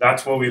now,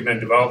 that's what we've been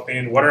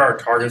developing. What are our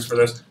targets for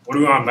this? What do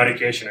we want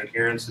medication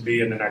adherence to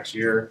be in the next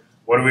year?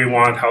 What do we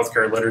want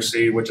healthcare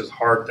literacy, which is a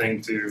hard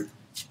thing to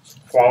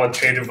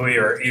qualitatively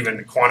or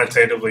even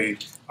quantitatively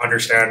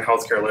understand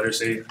healthcare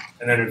literacy?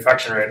 And then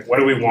infection rate, what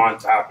do we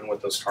want to happen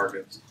with those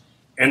targets?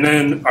 And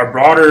then our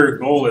broader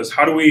goal is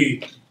how do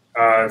we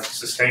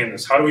sustain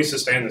this? How do we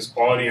sustain this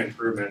quality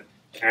improvement?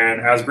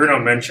 And as Bruno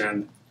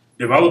mentioned,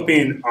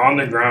 developing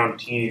on-the-ground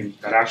team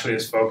that actually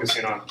is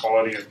focusing on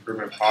quality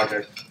improvement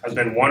projects has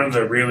been one of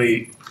the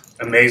really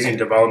amazing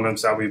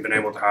developments that we've been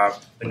able to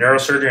have. The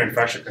Neurosurgery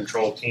Infection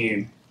Control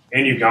team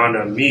in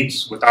Uganda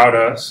meets without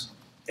us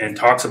and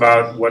talks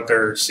about what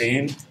they're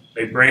seeing.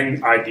 They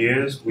bring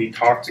ideas. We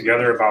talk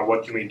together about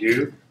what can we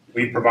do.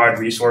 We provide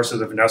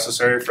resources if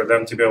necessary for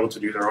them to be able to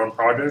do their own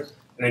projects,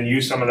 and then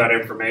use some of that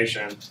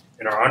information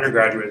in our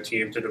undergraduate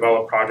team to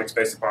develop projects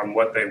based upon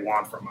what they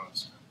want from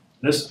us.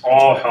 This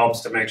all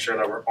helps to make sure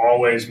that we're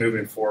always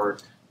moving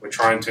forward with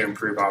trying to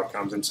improve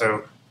outcomes. And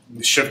so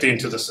shifting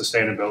to the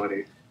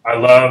sustainability. I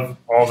love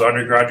all the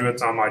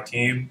undergraduates on my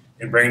team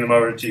and bringing them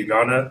over to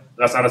Uganda.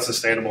 That's not a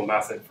sustainable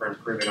method for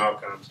improving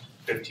outcomes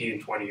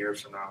 15, 20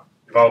 years from now.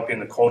 Developing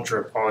the culture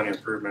of quality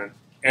improvement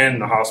in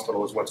the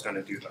hospital is what's going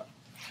to do that.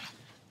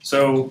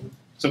 So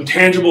some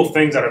tangible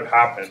things that have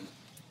happened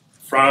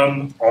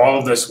from all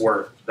of this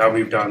work that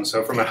we've done.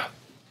 So from a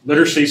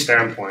literacy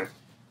standpoint,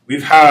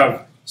 we've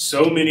had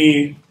so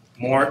many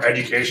more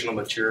educational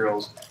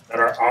materials that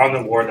are on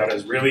the ward that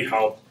has really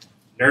helped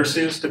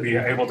nurses to be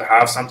able to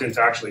have something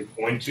to actually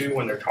point to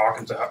when they're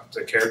talking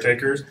to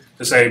caretakers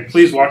to say,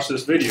 please watch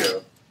this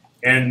video,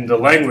 and the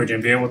language,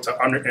 and be able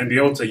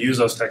to use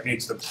those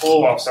techniques to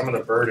pull off some of the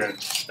burden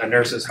that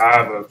nurses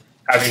have of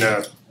having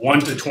a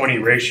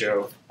 1-to-20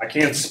 ratio. I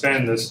can't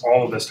spend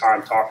all of this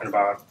time talking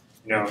about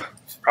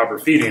proper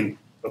feeding,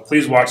 but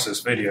please watch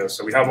this video.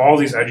 So we have all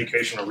these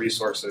educational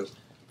resources,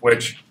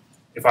 which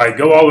if I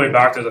go all the way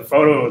back to the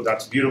photo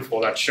that's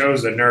beautiful that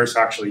shows the nurse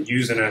actually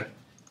using it,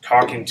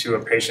 talking to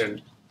a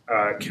patient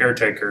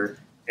caretaker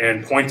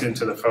and pointing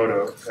to the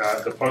photo,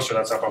 the poster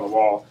that's up on the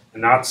wall,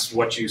 and that's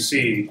what you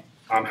see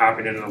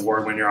happening in the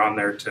ward when you're on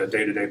there to a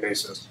day-to-day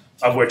basis,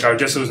 of which I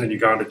just was in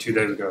Uganda 2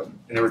 days ago,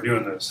 and they were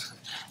doing this.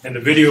 And the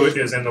video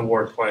is in the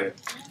ward playing.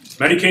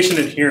 Medication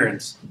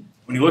adherence.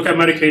 When you look at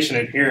medication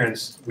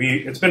adherence,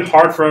 it's been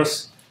hard for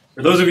us,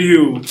 for those of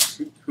you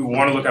who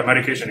want to look at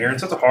medication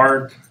adherence, it's a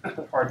hard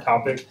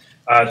topic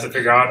to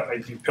figure out,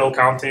 pill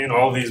counting,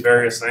 all these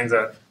various things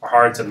that are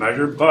hard to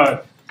measure,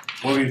 but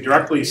what we've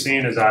directly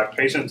seen is that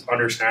patients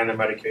understand their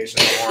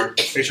medications more.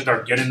 Patients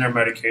are getting their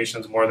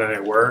medications more than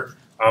they were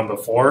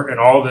before, and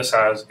all of this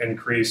has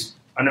increased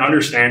an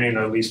understanding,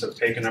 at least, of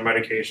taking their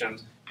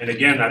medications. And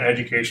again, that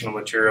educational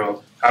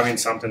material, having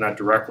something that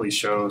directly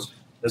shows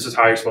this is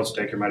how you're supposed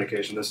to take your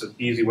medication. This is an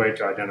easy way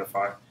to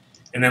identify.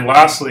 And then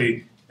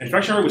lastly,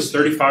 infection rate was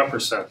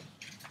 35%,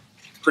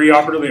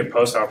 preoperatively and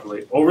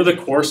postoperatively. Over the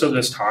course of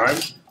this time,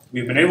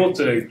 we've been able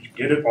to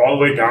get it all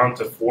the way down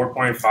to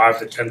 4.5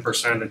 to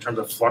 10% in terms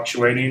of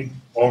fluctuating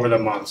over the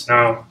months.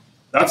 Now,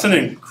 that's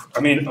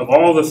of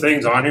all the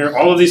things on here,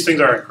 all of these things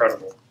are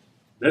incredible.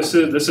 This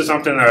is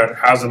something that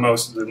has the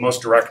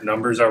most direct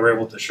numbers that we're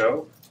able to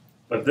show.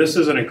 But this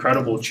is an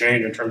incredible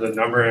change in terms of the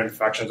number of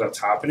infections that's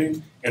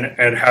happening,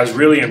 and has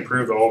really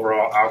improved the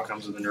overall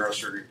outcomes of the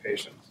neurosurgery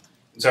patients.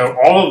 And so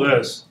all of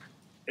this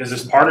is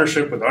this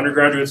partnership with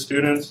undergraduate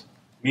students,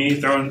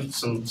 me throwing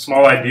some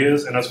small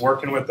ideas, and us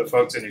working with the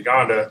folks in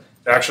Uganda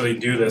to actually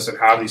do this and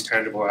have these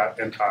tangible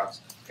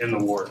impacts in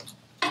the ward.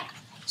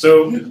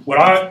 So what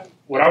I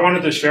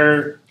wanted to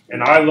share,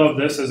 and I love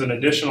this as an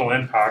additional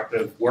impact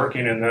of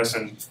working in this,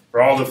 and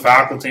for all the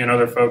faculty and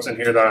other folks in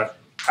here that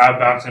have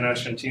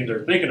vaccination teams that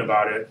are thinking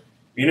about it,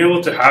 being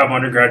able to have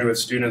undergraduate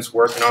students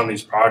working on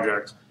these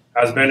projects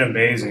has been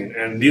amazing.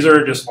 And these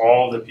are just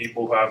all the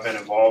people who have been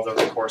involved over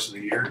the course of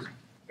the years.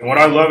 And what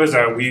I love is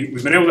that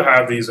we've been able to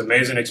have these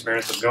amazing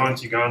experiences of going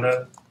to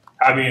Uganda,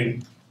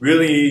 having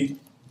really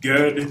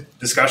good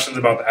discussions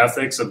about the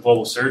ethics of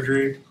global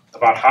surgery,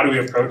 about how do we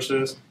approach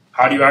this,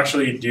 how do you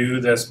actually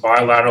do this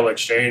bilateral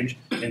exchange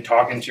in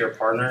talking to your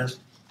partners,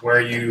 where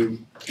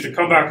you should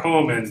come back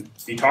home and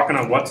be talking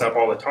on WhatsApp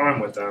all the time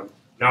with them,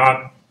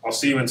 not I'll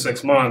see you in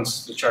 6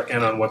 months to check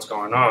in on what's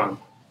going on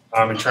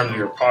in terms of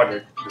your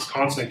project. This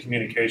constant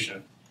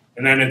communication.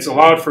 And then it's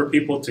allowed for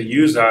people to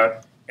use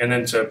that and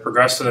then to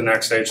progress to the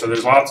next stage. So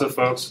there's lots of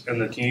folks in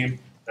the team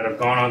that have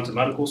gone on to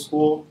medical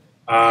school.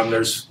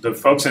 There's the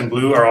folks in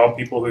blue are all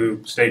people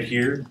who stayed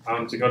here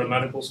to go to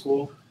medical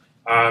school.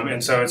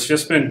 And so it's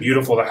just been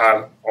beautiful to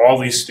have all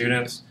these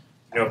students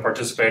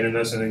participate in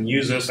this and then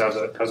use this as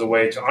a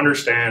way to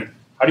understand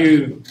how do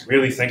you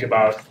really think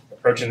about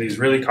approaching these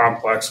really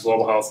complex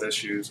global health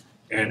issues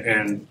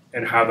and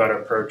have that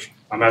approach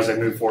as they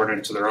move forward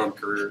into their own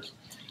careers.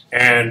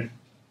 And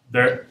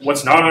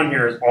what's not on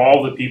here is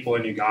all the people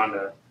in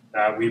Uganda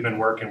that we've been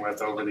working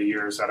with over the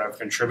years that have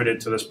contributed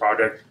to this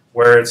project,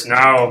 where it's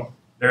now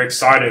they're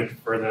excited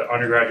for the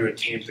undergraduate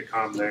team to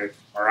come. They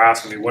are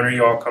asking me, when are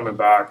you all coming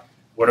back?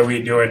 What are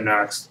we doing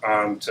next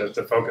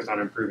to focus on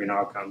improving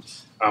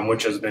outcomes,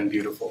 which has been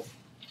beautiful.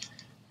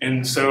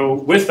 And so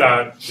with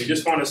that, we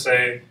just want to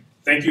say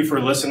thank you for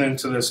listening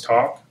to this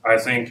talk. I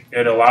think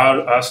it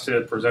allowed us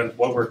to present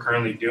what we're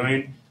currently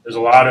doing. There's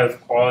a lot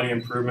of quality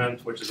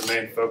improvement, which is the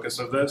main focus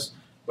of this,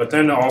 but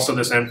then also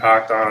this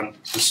impact on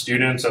the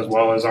students as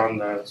well as on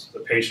the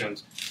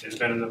patients has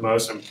been the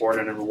most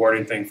important and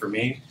rewarding thing for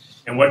me.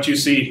 And what you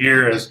see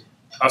here is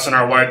us in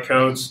our white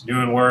coats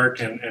doing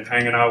work and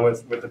hanging out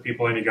with the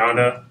people in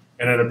Uganda,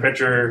 and then a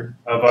picture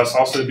of us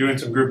also doing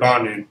some group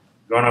bonding,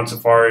 going on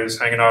safaris,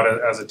 hanging out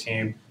as a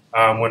team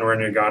when we're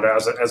in Uganda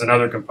as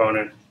another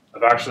component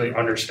of actually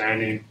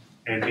understanding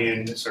and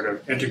being sort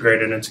of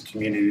integrated into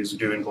communities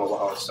doing global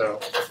health.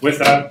 So with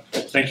that,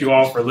 thank you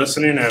all for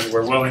listening, and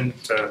we're willing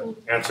to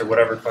answer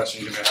whatever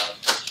questions you may have.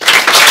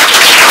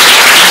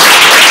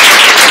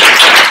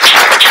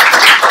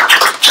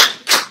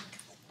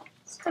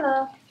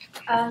 Hello.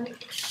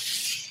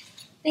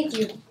 Thank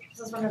you. This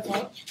was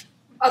wonderful.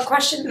 A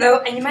question though,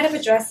 and you might have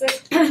addressed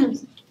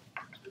this.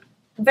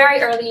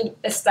 very early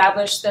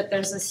established that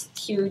there's this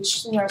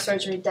huge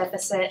neurosurgery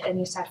deficit in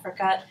East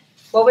Africa.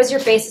 What was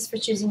your basis for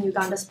choosing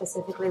Uganda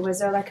specifically? Was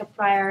there like a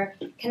prior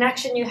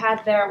connection you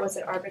had there, or was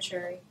it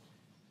arbitrary?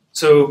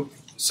 So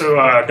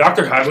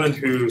Dr. Haglund,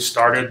 who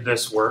started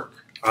this work,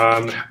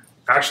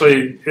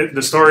 actually,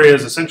 the story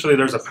is essentially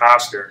there's a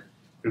pastor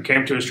who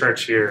came to his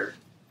church here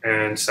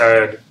and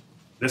said,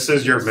 this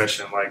is your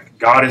mission. Like,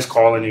 God is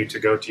calling you to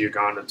go to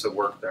Uganda to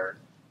work there.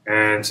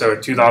 And so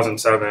in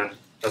 2007,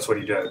 that's what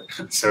he did.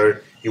 So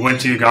he went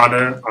to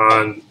Uganda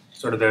on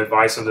sort of the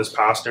advice of this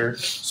pastor,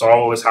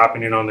 saw what was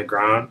happening on the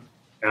ground,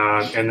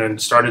 and then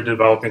started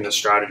developing the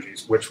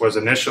strategies, which was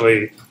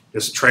initially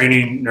just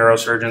training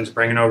neurosurgeons,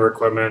 bringing over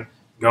equipment,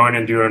 going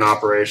and doing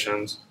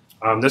operations.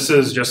 This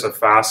is just a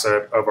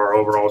facet of our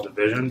overall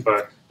division,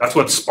 but that's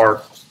what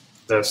sparked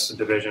this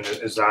division,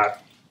 is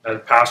that a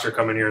pastor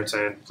coming here and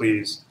saying,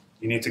 please,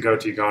 you need to go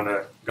to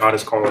Uganda. God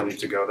is calling you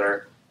to go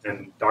there.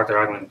 And Dr.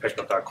 Haglund picked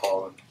up that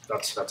call, and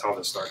that's how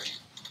this started.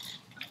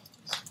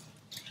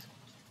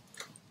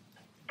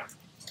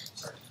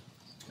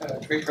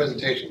 Great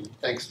presentation.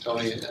 Thanks,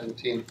 Tony and the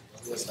team.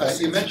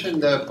 You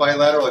mentioned the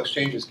bilateral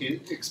exchanges. Can you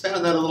expand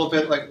on that a little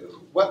bit? Like,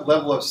 what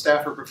level of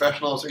staff or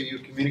professionals are you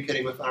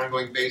communicating with on an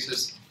ongoing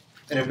basis?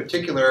 And in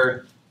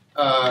particular,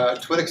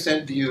 to what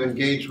extent do you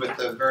engage with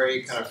the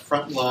very kind of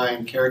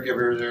frontline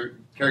caregivers,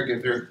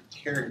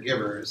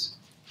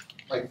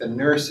 like the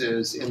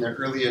nurses, in the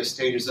earliest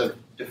stages of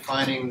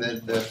defining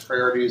the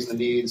priorities, the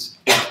needs,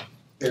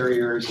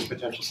 barriers, and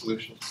potential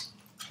solutions?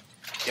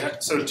 Yeah,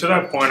 so to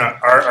that point,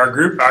 our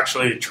group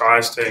actually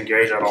tries to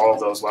engage at all of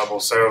those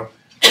levels. So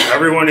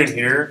everyone in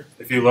here,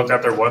 if you look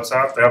at their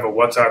WhatsApp, they have a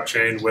WhatsApp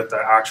chain with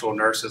the actual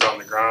nurses on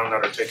the ground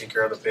that are taking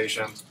care of the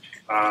patients.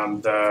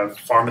 The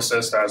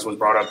pharmacist, as was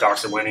brought up,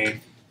 Dr.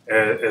 Winnie,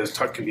 is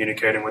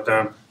communicating with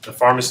them. The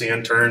pharmacy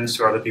interns,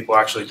 who are the people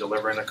actually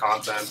delivering the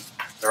content,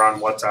 they're on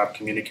WhatsApp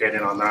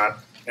communicating on that.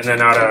 And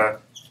then at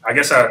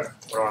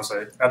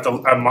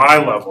my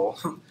level,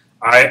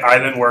 I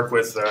then work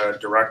with the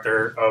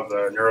director of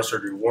the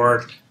neurosurgery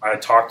ward. I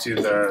talk to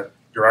the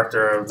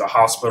director of the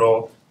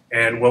hospital,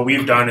 and what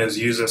we've done is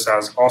use this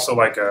as also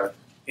like a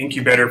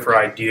incubator for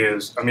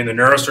ideas. I mean, the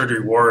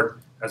neurosurgery ward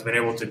has been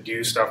able to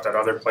do stuff that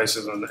other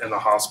places in the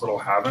hospital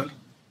haven't,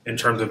 in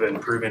terms of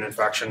improving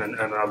infection and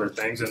other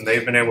things, and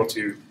they've been able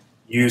to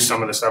use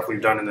some of the stuff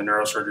we've done in the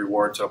neurosurgery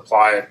ward to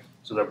apply it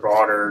to the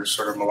broader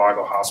sort of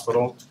Malago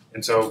hospital.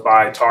 And so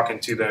by talking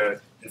to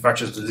the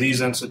Infectious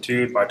Disease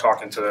Institute, by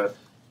talking to the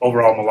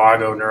overall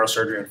Malago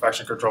Neurosurgery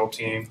Infection Control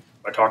team,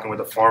 by talking with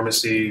the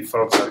pharmacy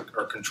folks that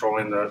are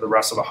controlling the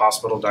rest of the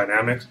hospital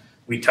dynamics,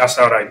 we test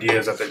out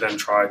ideas that they then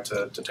try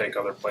to take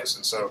other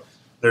places. So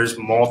there's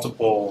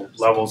multiple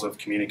levels of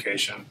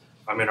communication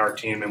in our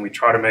team, and we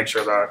try to make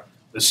sure that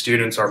the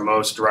students are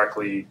most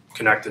directly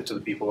connected to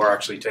the people who are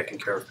actually taking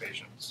care of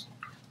patients.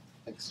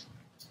 Thanks.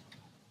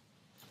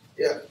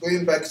 Yeah,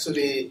 going back to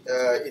the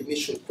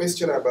initial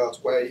question about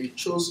why you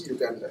chose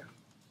Uganda.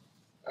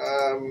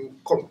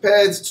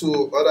 Compared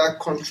to other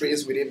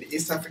countries within the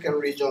East African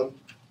region,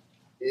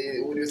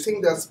 would you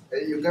think that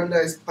Uganda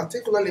is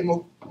particularly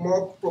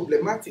more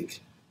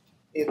problematic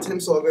in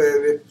terms of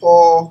the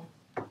poor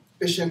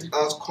patient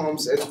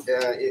outcomes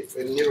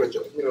in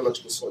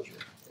neurological surgery?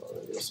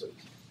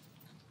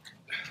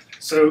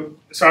 So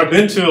I've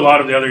been to a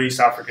lot of the other East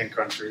African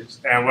countries,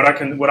 and what I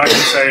can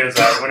say is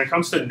that when it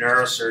comes to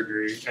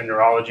neurosurgery and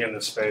neurology in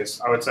this space,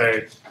 I would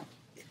say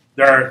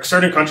there are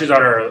certain countries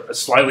that are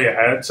slightly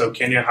ahead. So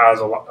Kenya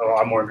has a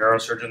lot more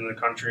neurosurgeons in the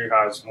country,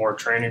 has more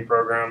training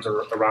programs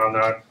around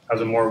that,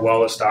 has a more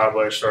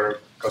well-established sort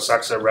of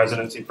COSEXA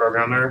residency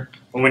program there.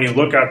 But when you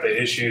look at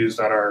the issues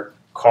that are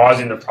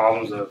causing the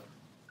problems of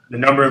the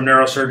number of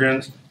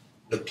neurosurgeons,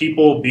 the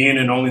people being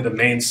in only the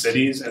main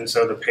cities, and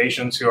so the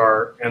patients who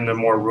are in the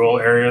more rural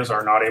areas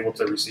are not able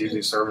to receive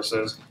these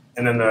services,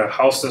 and then the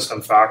health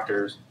system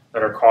factors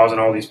that are causing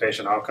all these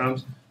patient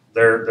outcomes,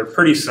 they're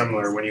pretty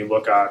similar when you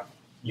look at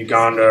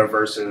Uganda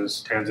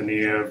versus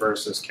Tanzania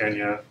versus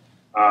Kenya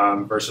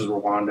versus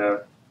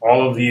Rwanda.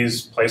 All of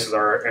these places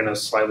are in a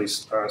slightly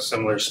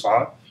similar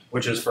spot,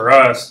 which is for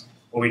us,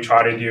 what we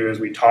try to do is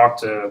we talk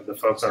to the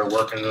folks that are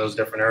working in those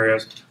different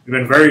areas. We've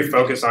been very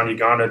focused on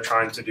Uganda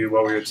trying to do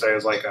what we would say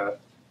is like a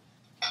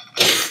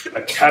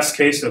test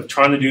case of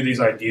trying to do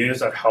these ideas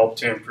that help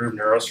to improve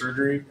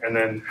neurosurgery, and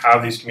then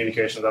have these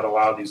communications that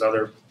allow these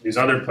other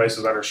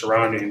places that are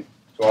surrounding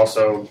to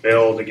also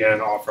build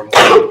again off from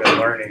what we've been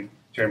learning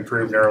to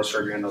improve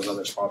neurosurgery in those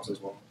other spots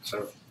as well.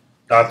 So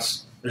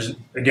there's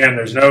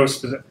no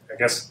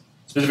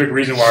specific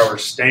reason why we're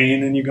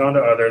staying in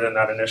Uganda other than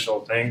that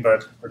initial thing,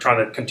 but we're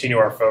trying to continue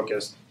our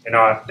focus and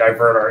not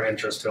divert our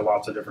interest to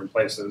lots of different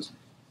places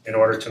in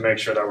order to make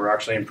sure that we're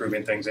actually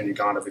improving things in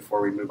Uganda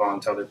before we move on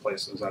to other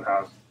places that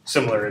have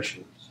similar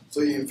issues.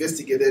 So you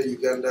investigated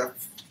Uganda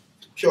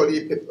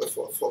purely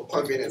for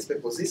convenience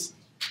purposes?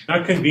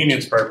 Not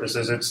convenience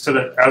purposes. It's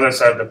as I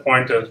said, the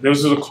point of this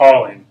is a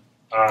calling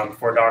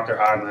for Dr.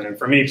 Haglund, and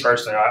for me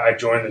personally, I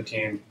joined the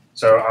team.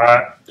 So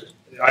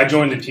I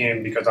joined the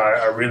team because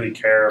I really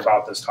care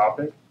about this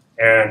topic,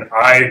 And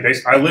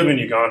I live in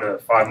Uganda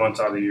 5 months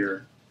out of the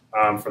year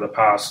for the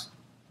past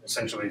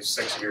essentially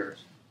 6 years.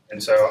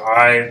 And so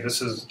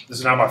this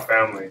is now my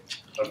family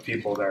of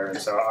people there.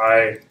 And so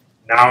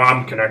now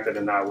I'm connected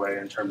in that way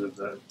in terms of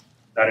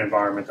that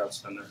environment that's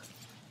been there.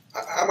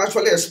 I'm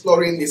actually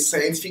exploring the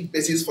scientific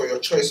basis for your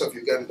choice of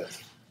Uganda.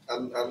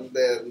 And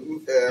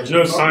there's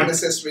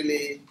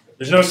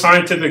There's no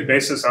scientific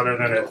basis other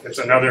than it's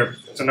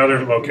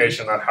another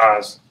location that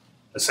has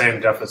the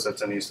same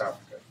deficits in East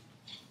Africa.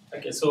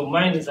 Okay, so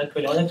mine is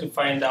actually, I wanted to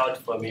find out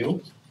from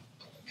you,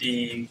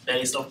 there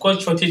is of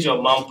course shortage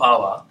of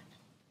manpower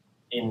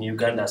in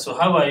Uganda. So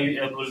how are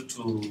you able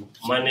to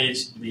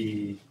manage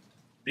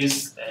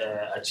these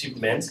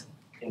achievements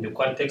in the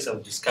context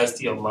of the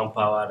scarcity of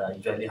manpower that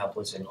usually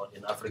happens in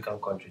African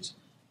countries?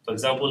 For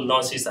example,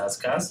 nurses are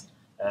scarce,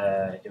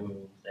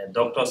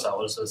 doctors are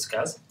also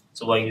scarce.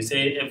 So when you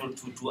say every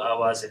 2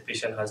 hours a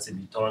patient has to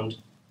be turned,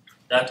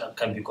 that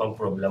can become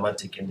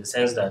problematic in the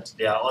sense that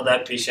there are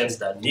other patients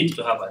that need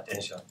to have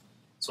attention.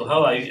 So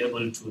how are you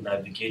able to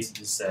navigate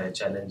these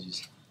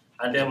challenges?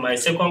 And then my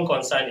second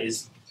concern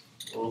is,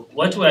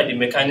 what were the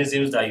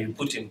mechanisms that you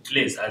put in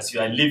place as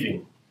you are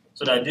living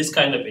so that this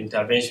kind of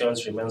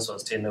interventions remain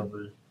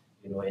sustainable,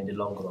 in the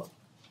long run?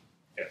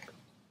 Yeah.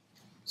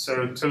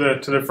 So to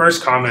the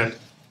first comment,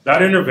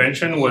 that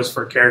intervention was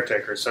for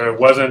caretakers. So it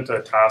wasn't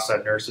a task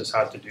that nurses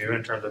had to do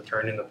in terms of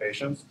turning the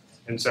patients.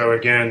 And so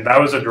again, that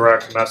was a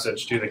direct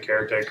message to the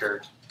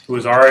caretaker who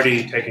was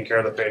already taking care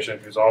of the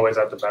patient, who's always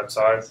at the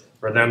bedside,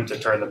 for them to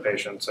turn the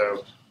patient.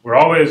 So we're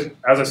always,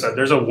 as I said,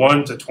 there's a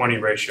 1 to 20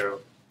 ratio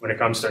when it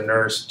comes to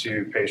nurse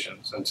to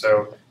patients. And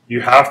so you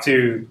have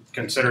to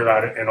consider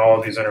that in all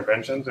of these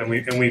interventions, and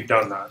we've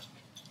done that.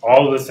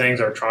 All of the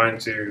things are trying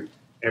to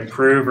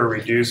improve or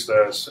reduce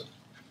the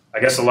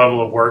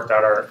level of work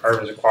that are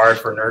required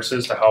for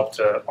nurses to help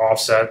to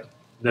offset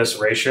this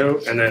ratio,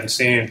 and then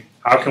seeing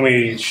how can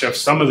we shift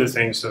some of the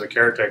things to the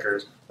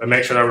caretakers, but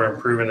make sure that we're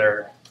improving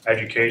their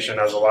education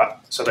as a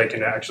lot so they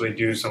can actually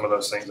do some of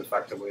those things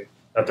effectively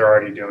that they're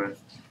already doing.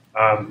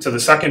 To the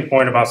second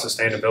point about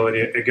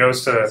sustainability, it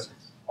goes to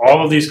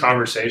all of these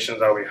conversations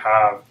that we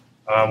have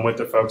with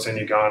the folks in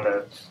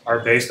Uganda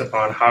are based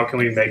upon how can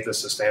we make this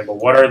sustainable?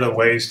 What are the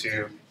ways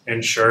to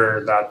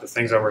ensure that the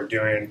things that we're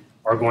doing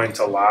are going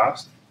to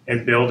last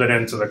and build it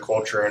into the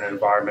culture and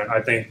environment?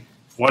 I think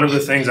one of the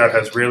things that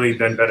has really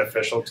been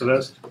beneficial to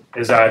this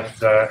is that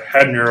the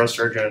head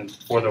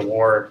neurosurgeon for the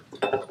ward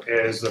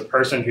is the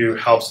person who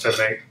helps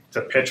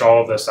to pitch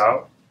all of this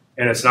out.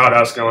 And it's not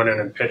us going in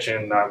and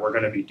pitching that we're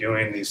going to be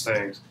doing these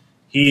things.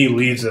 He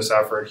leads this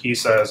effort. He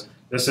says,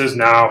 this is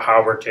now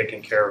how we're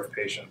taking care of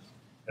patients.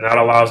 And that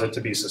allows it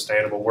to be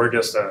sustainable. We're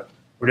just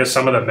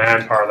some of the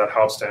manpower that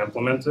helps to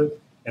implement it.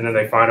 And then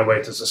they find a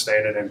way to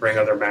sustain it and bring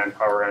other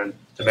manpower in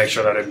to make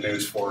sure that it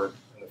moves forward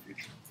in the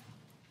future.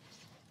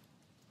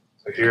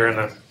 So here and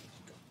then.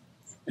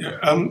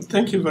 Yeah,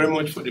 thank you very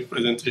much for the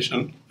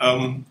presentation.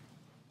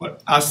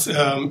 But as a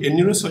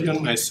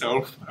neurosurgeon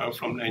myself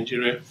from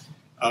Nigeria,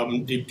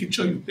 the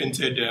picture you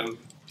painted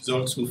is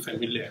all too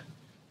familiar.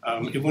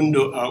 Even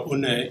though our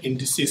own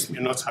indices may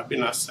not have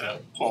been as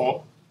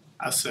poor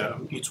as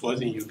it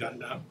was in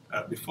Uganda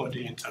before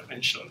the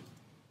intervention.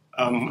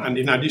 And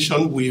in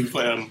addition, we've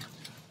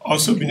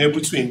also been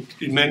able to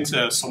implement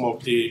some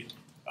of the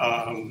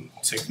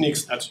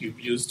techniques that you've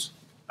used,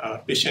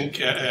 patient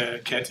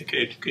caretaker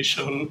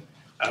education,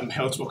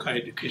 health worker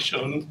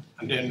education,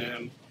 and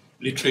then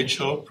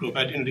literature,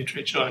 providing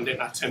literature, and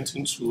then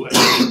attempting to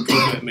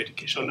improve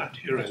medication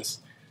adherence.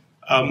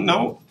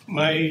 Now,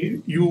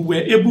 you were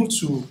able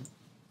to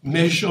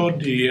measure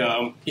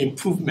the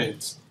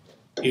improvement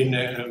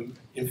in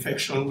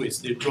infection rates,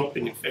 the drop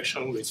in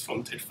infection rates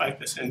from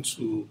 35%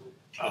 to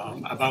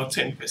about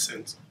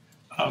 10%.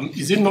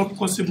 Is it not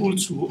possible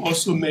to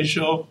also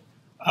measure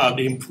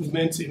the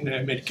improvement in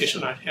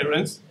medication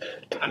adherence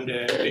and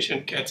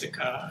patient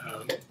caretaker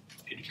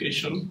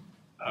education?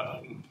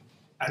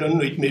 I don't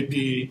know, it may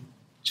be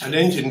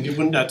challenging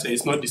given that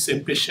it's not the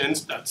same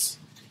patient that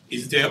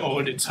is there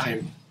all the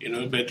time,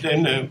 but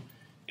then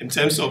in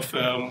terms of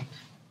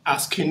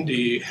asking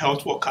the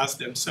health workers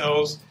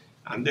themselves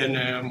and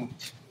then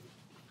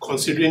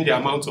considering the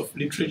amount of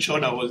literature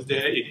that was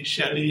there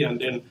initially and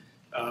then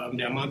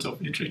the amount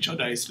of literature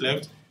that is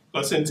left,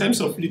 because in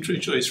terms of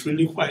literature, it's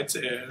really quite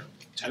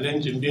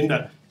challenging, being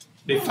that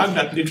the fact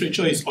that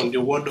literature is on the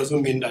wall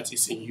doesn't mean that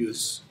it's in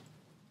use.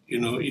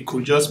 It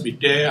could just be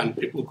there and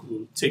people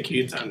could take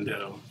it and,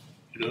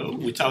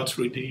 without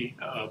really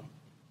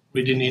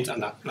reading it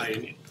and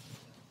applying it.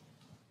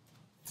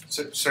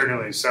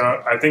 Certainly.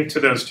 So I think to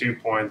those 2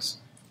 points,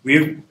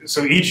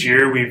 each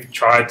year we've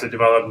tried to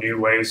develop new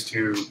ways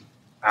to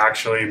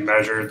actually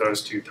measure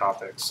those 2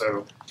 topics.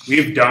 So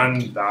we've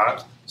done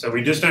that. So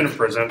we just didn't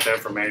present the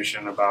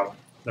information about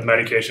the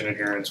medication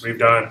adherence. We've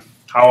done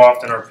how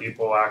often are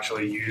people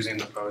actually using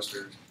the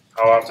posters?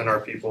 How often are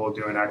people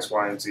doing X,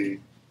 Y, and Z?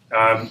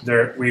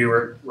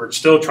 We're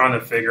still trying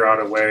to figure out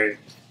a way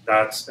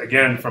that's,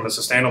 again, from a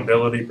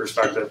sustainability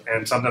perspective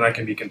and something that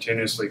can be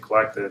continuously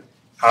collected.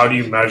 How do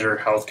you measure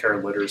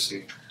healthcare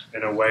literacy?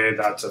 in a way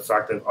that's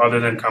effective, other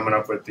than coming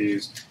up with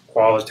these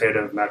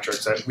qualitative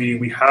metrics that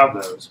we have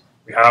those.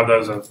 We have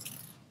those of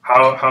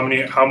how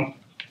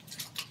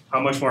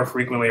much more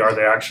frequently are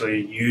they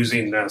actually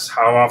using this?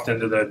 How often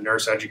do the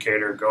nurse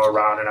educator go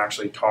around and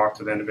actually talk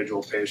to the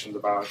individual patients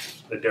about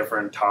the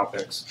different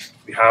topics?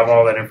 We have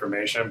all that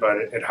information, but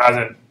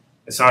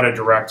it's not a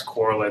direct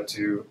correlate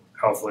to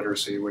health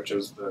literacy, which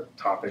is the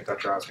topic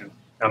that you're asking.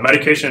 Now,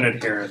 medication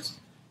adherence.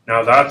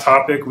 Now, that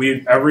topic,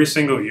 every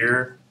single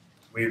year,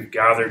 we've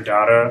gathered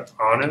data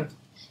on it.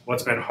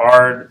 What's been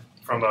hard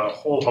from a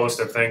whole host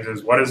of things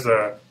is what's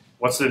the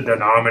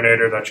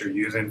denominator that you're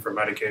using for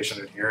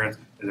medication adherence?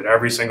 Is it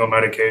every single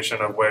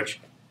medication, of which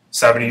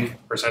 70%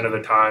 of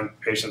the time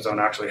patients don't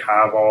actually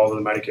have all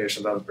of the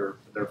medications that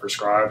they're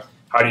prescribed?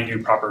 How do you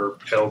do proper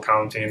pill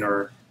counting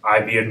or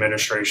IV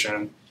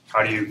administration?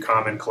 How do you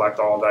come and collect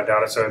all of that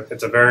data? So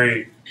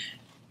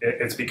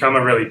it's become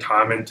a really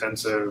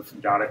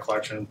time-intensive data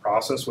collection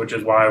process, which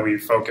is why we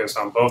focused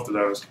on both of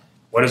those.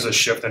 What is the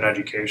shift in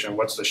education?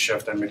 What's the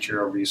shift in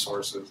material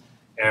resources?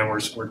 And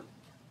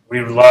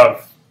we would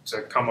love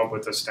to come up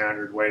with a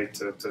standard way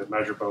to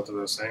measure both of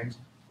those things,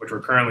 which we're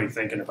currently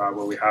thinking about,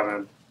 but we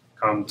haven't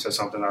come to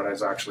something that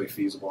is actually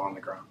feasible on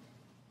the ground.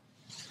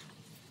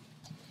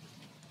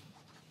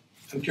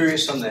 I'm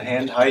curious on the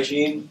hand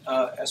hygiene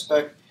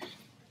aspect.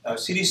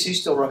 CDC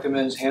still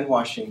recommends hand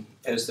washing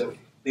as the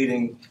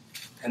leading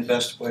and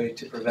best way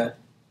to prevent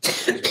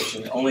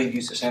transmission. Only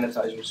use the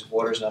sanitizers if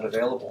water is not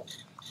available.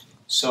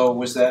 So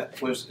was the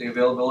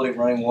availability of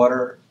running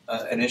water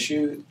an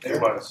issue there?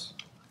 It was.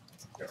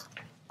 Yeah.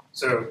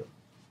 So,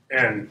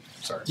 and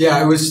sorry.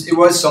 Yeah, it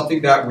was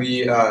something that we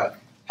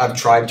have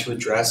tried to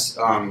address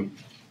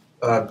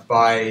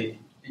by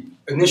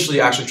initially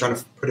actually trying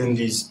to put in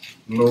these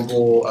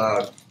mobile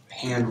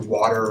hand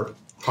water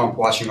pump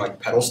washing like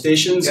pedal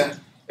stations. Yeah.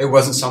 It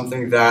wasn't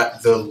something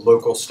that the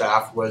local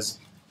staff was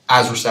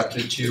as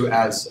receptive to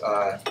as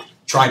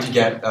trying to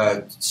get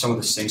some of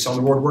the sinks on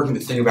the ward working. The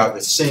thing about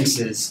the sinks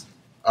is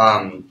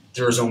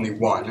there's only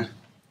one,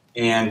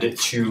 and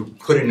to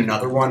put in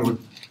another one would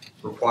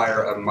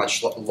require a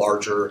much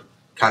larger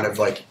kind of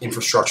like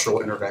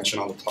infrastructural intervention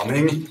on the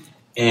plumbing.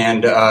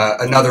 And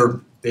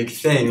another big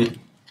thing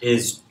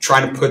is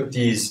trying to put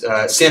these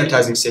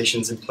sanitizing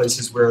stations in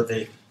places where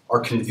they are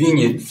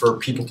convenient for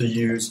people to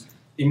use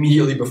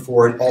immediately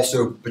before and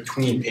also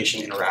between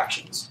patient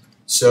interactions.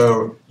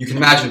 So you can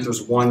imagine if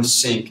there's one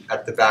sink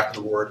at the back of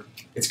the ward,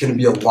 it's going to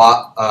be a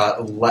lot.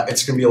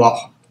 It's going to be a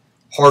lot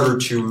harder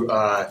to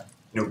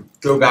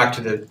go back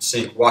to the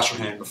sink, wash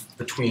your hand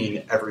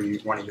between every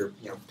one of your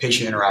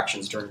patient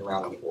interactions during the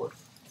round on the ward.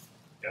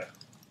 Yeah,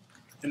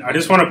 and I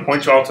just want to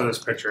point you all to this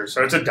picture.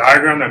 So it's a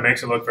diagram that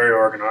makes it look very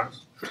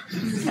organized,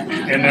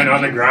 and then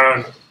on the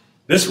ground,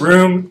 this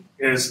room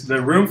is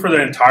the room for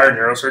the entire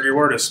neurosurgery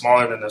ward is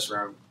smaller than this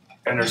room,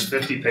 and there's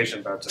 50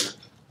 patient beds in it.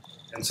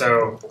 And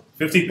so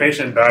 50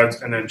 patient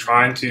beds, and then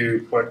trying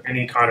to put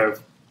any kind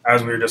of,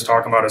 as we were just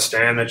talking about, a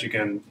stand that you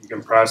can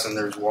press and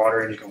there's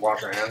water and you can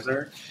wash your hands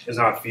there is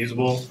not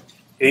feasible.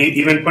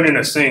 Even putting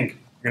a sink,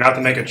 you're going to have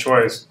to make a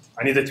choice.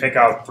 I need to take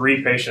out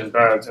 3 patient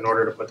beds in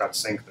order to put that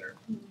sink there.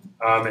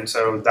 And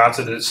so that's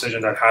a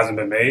decision that hasn't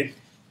been made.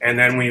 And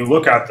then when you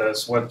look at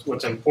this,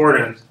 what's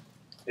important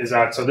is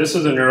that, so this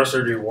is a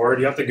neurosurgery ward.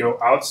 You have to go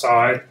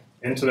outside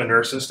into the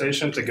nurse's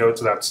station to go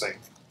to that sink.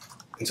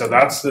 And so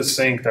that's the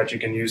sink that you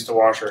can use to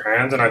wash your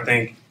hands. And I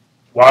think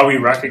while we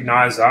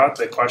recognize that,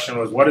 the question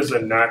was, what is the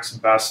next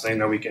best thing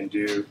that we can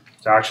do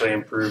to actually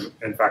improve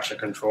infection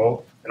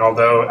control? And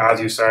although,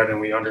 as you said, and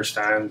we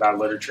understand that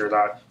literature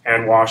that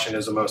hand washing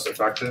is the most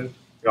effective,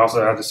 we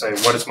also had to say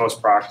what is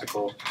most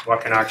practical, what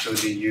can actually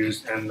be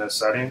used in this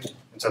setting.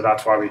 And so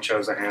that's why we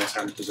chose the hand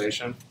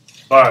sanitization.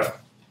 But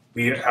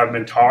we have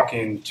been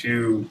talking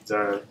to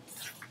the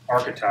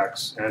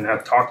architects and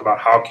have talked about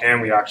how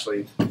can we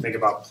actually think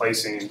about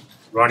placing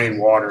running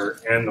water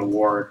in the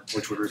ward,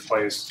 which would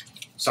replace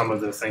some of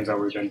the things that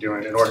we've been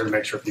doing in order to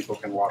make sure people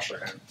can wash their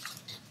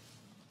hands.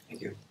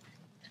 Thank you.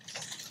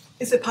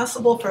 Is it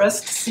possible for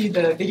us to see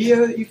the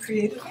video that you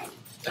created?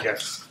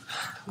 Yes.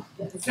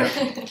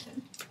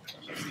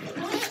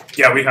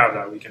 Yeah, we have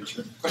that. We can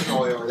share. Question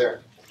all the way over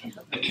there.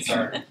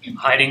 Sorry,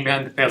 hiding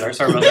behind the pillar.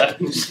 Sorry about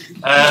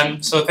that.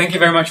 So thank you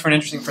very much for an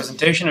interesting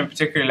presentation. I'd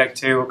particularly like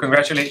to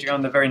congratulate you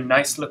on the very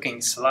nice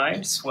looking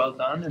slides. Well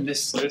done. And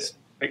this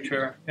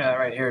picture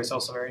right here is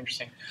also very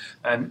interesting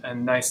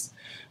and nice.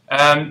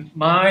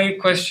 My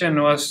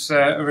question was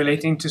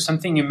relating to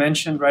something you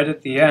mentioned right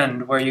at the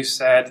end, where you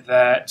said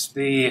that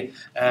the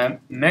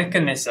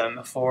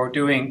mechanism for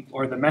doing,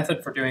 or the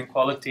method for doing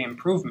quality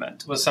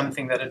improvement was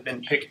something that had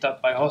been picked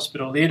up by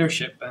hospital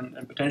leadership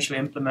and potentially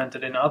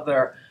implemented in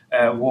other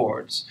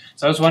wards.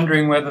 So I was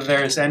wondering whether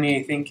there's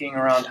any thinking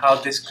around how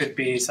this could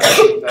be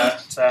something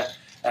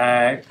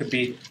that could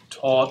be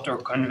taught or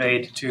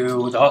conveyed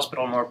to the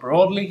hospital more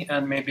broadly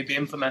and maybe be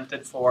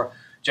implemented for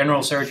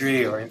general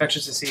surgery or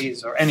infectious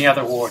disease or any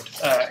other ward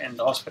in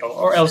the hospital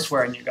or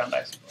elsewhere in Uganda,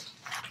 I suppose.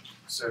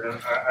 So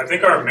I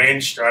think our main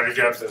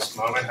strategy at this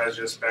moment has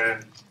just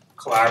been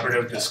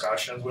collaborative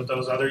discussions with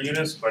those other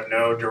units, but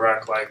no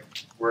direct, like,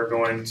 we're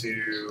going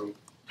to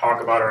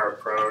talk about our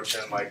approach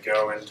and like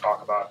go and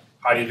talk about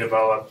how do you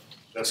develop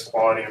this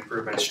quality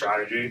improvement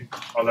strategy,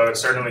 although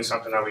it's certainly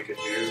something that we could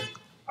do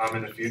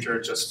in the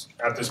future. Just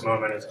at this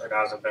moment, it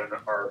hasn't been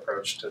our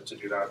approach to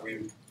do that.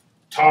 We've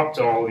talked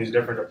to all these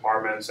different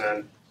departments,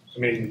 and I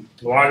mean,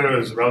 a lot of it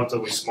is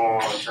relatively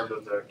small in terms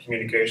of the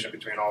communication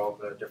between all of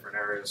the different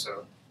areas.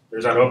 So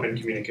there's that open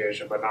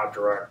communication, but not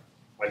direct,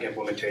 like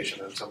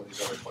implementation in some of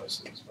these other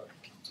places. But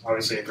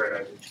obviously a great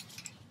idea.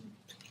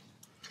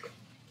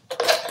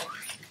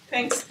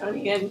 Thanks,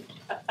 Tony, and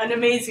an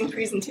amazing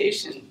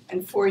presentation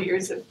and 4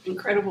 years of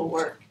incredible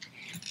work.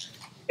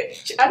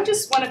 I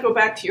just want to go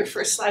back to your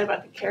first slide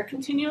about the care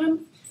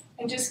continuum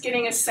and just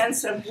getting a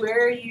sense of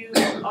where you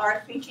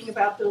are thinking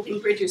about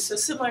building bridges. So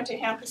similar to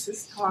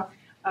Hampus's talk,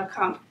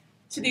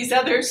 to these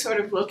other sort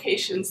of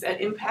locations that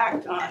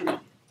impact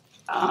on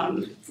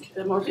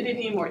the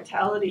morbidity,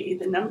 mortality,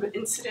 the number of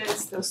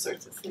incidents, those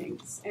sorts of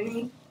things.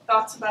 Any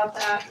thoughts about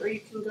that, or you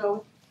can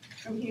go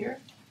from here?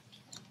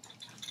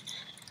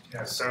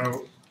 Yeah,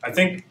 so I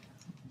think,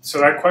 so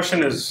that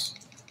question is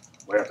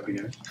way at the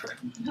beginning.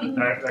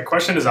 That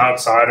question is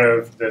outside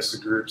of this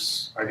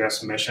group's, I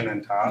guess, mission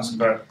and task,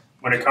 but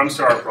when it comes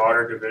to our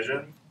broader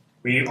division,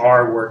 we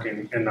are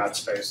working in that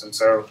space. And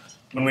so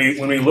when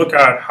we look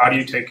at how do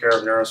you take care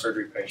of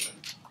neurosurgery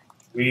patients,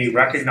 we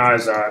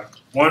recognize that,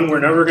 one, we're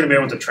never going to be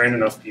able to train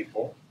enough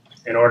people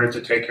in order to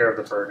take care of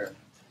the burden.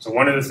 So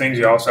one of the things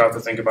you also have to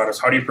think about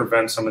is how do you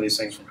prevent some of these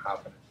things from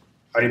happening?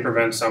 How do you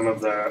prevent some of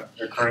the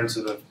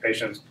occurrences of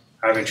patients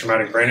having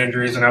traumatic brain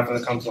injuries and having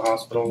to come to the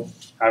hospital,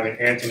 having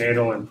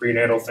antenatal and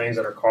prenatal things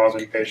that are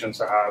causing patients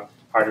to have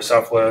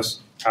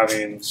hydrocephalus,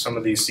 having some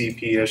of these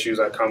CP issues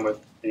that come with,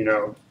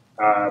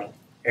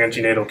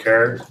 antenatal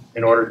care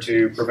in order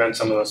to prevent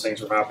some of those things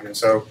from happening.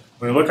 So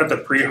when we look at the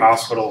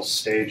pre-hospital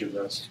stage of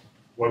this,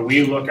 what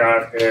we look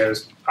at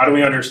is how do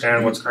we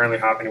understand what's currently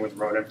happening with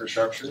road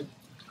infrastructure?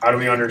 How do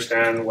we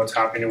understand what's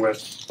happening with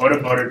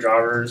boda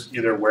drivers,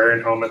 either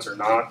wearing helmets or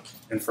not?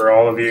 And for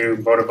all of you,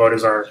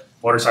 bodas are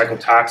motorcycle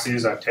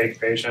taxis that take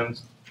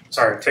patients,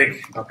 not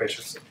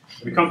patients,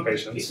 become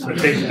patients, but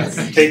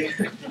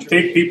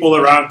take people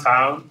around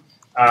town.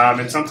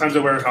 And sometimes they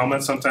wear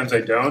helmets, sometimes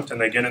they don't,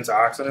 and they get into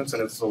accidents,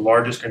 and it's the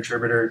largest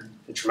contributor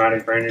to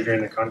traumatic brain injury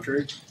in the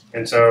country.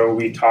 And so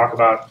we talk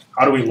about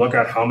how do we look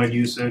at helmet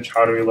usage,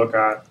 how do we look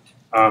at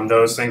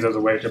those things as a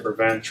way to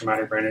prevent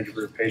traumatic brain injury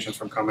for patients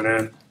from coming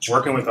in,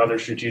 working with other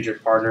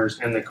strategic partners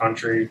in the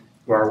country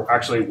who are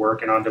actually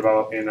working on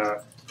developing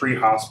a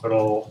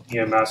pre-hospital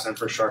EMS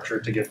infrastructure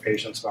to get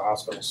patients to the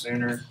hospital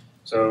sooner.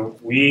 So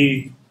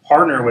we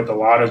partner with a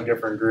lot of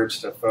different groups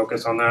to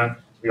focus on that.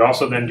 We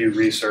also then do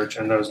research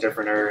in those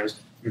different areas.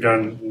 We've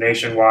done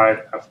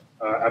nationwide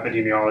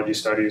epidemiology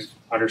studies,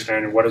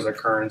 understanding what is the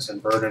occurrence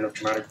and burden of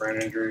traumatic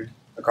brain injury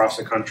across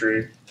the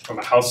country. From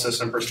a health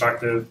system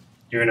perspective,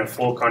 doing a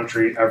full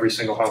country, every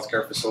single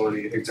healthcare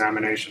facility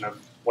examination of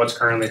what's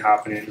currently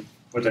happening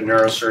with the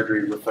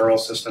neurosurgery referral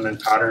system and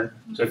pattern.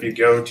 So if you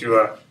go to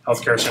a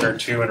healthcare center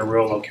 2 in a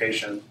rural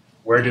location,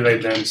 where do they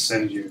then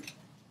send you?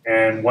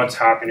 And what's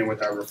happening with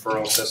that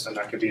referral system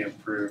that could be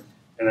improved?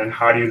 And then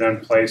how do you then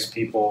place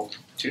people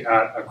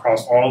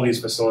across all these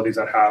facilities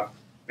that have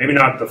maybe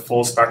not the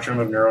full spectrum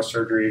of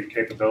neurosurgery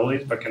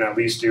capabilities, but can at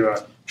least do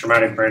a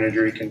traumatic brain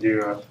injury, can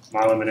do a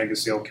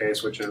myelomeningocele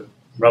case, which is a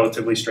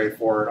relatively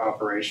straightforward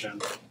operation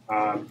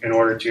in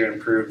order to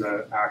improve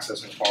the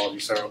access and quality.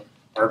 So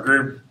our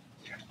group,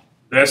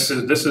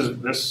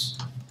 this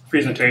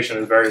presentation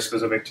is very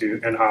specific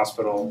to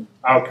in-hospital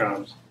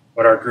outcomes,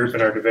 but our group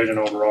and our division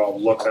overall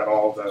looks at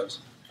all of those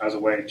as a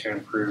way to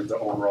improve the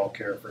overall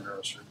care for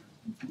neurosurgery.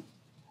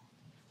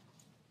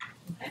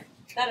 Okay.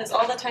 That is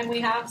all the time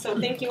we have, so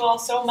thank you all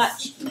so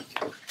much.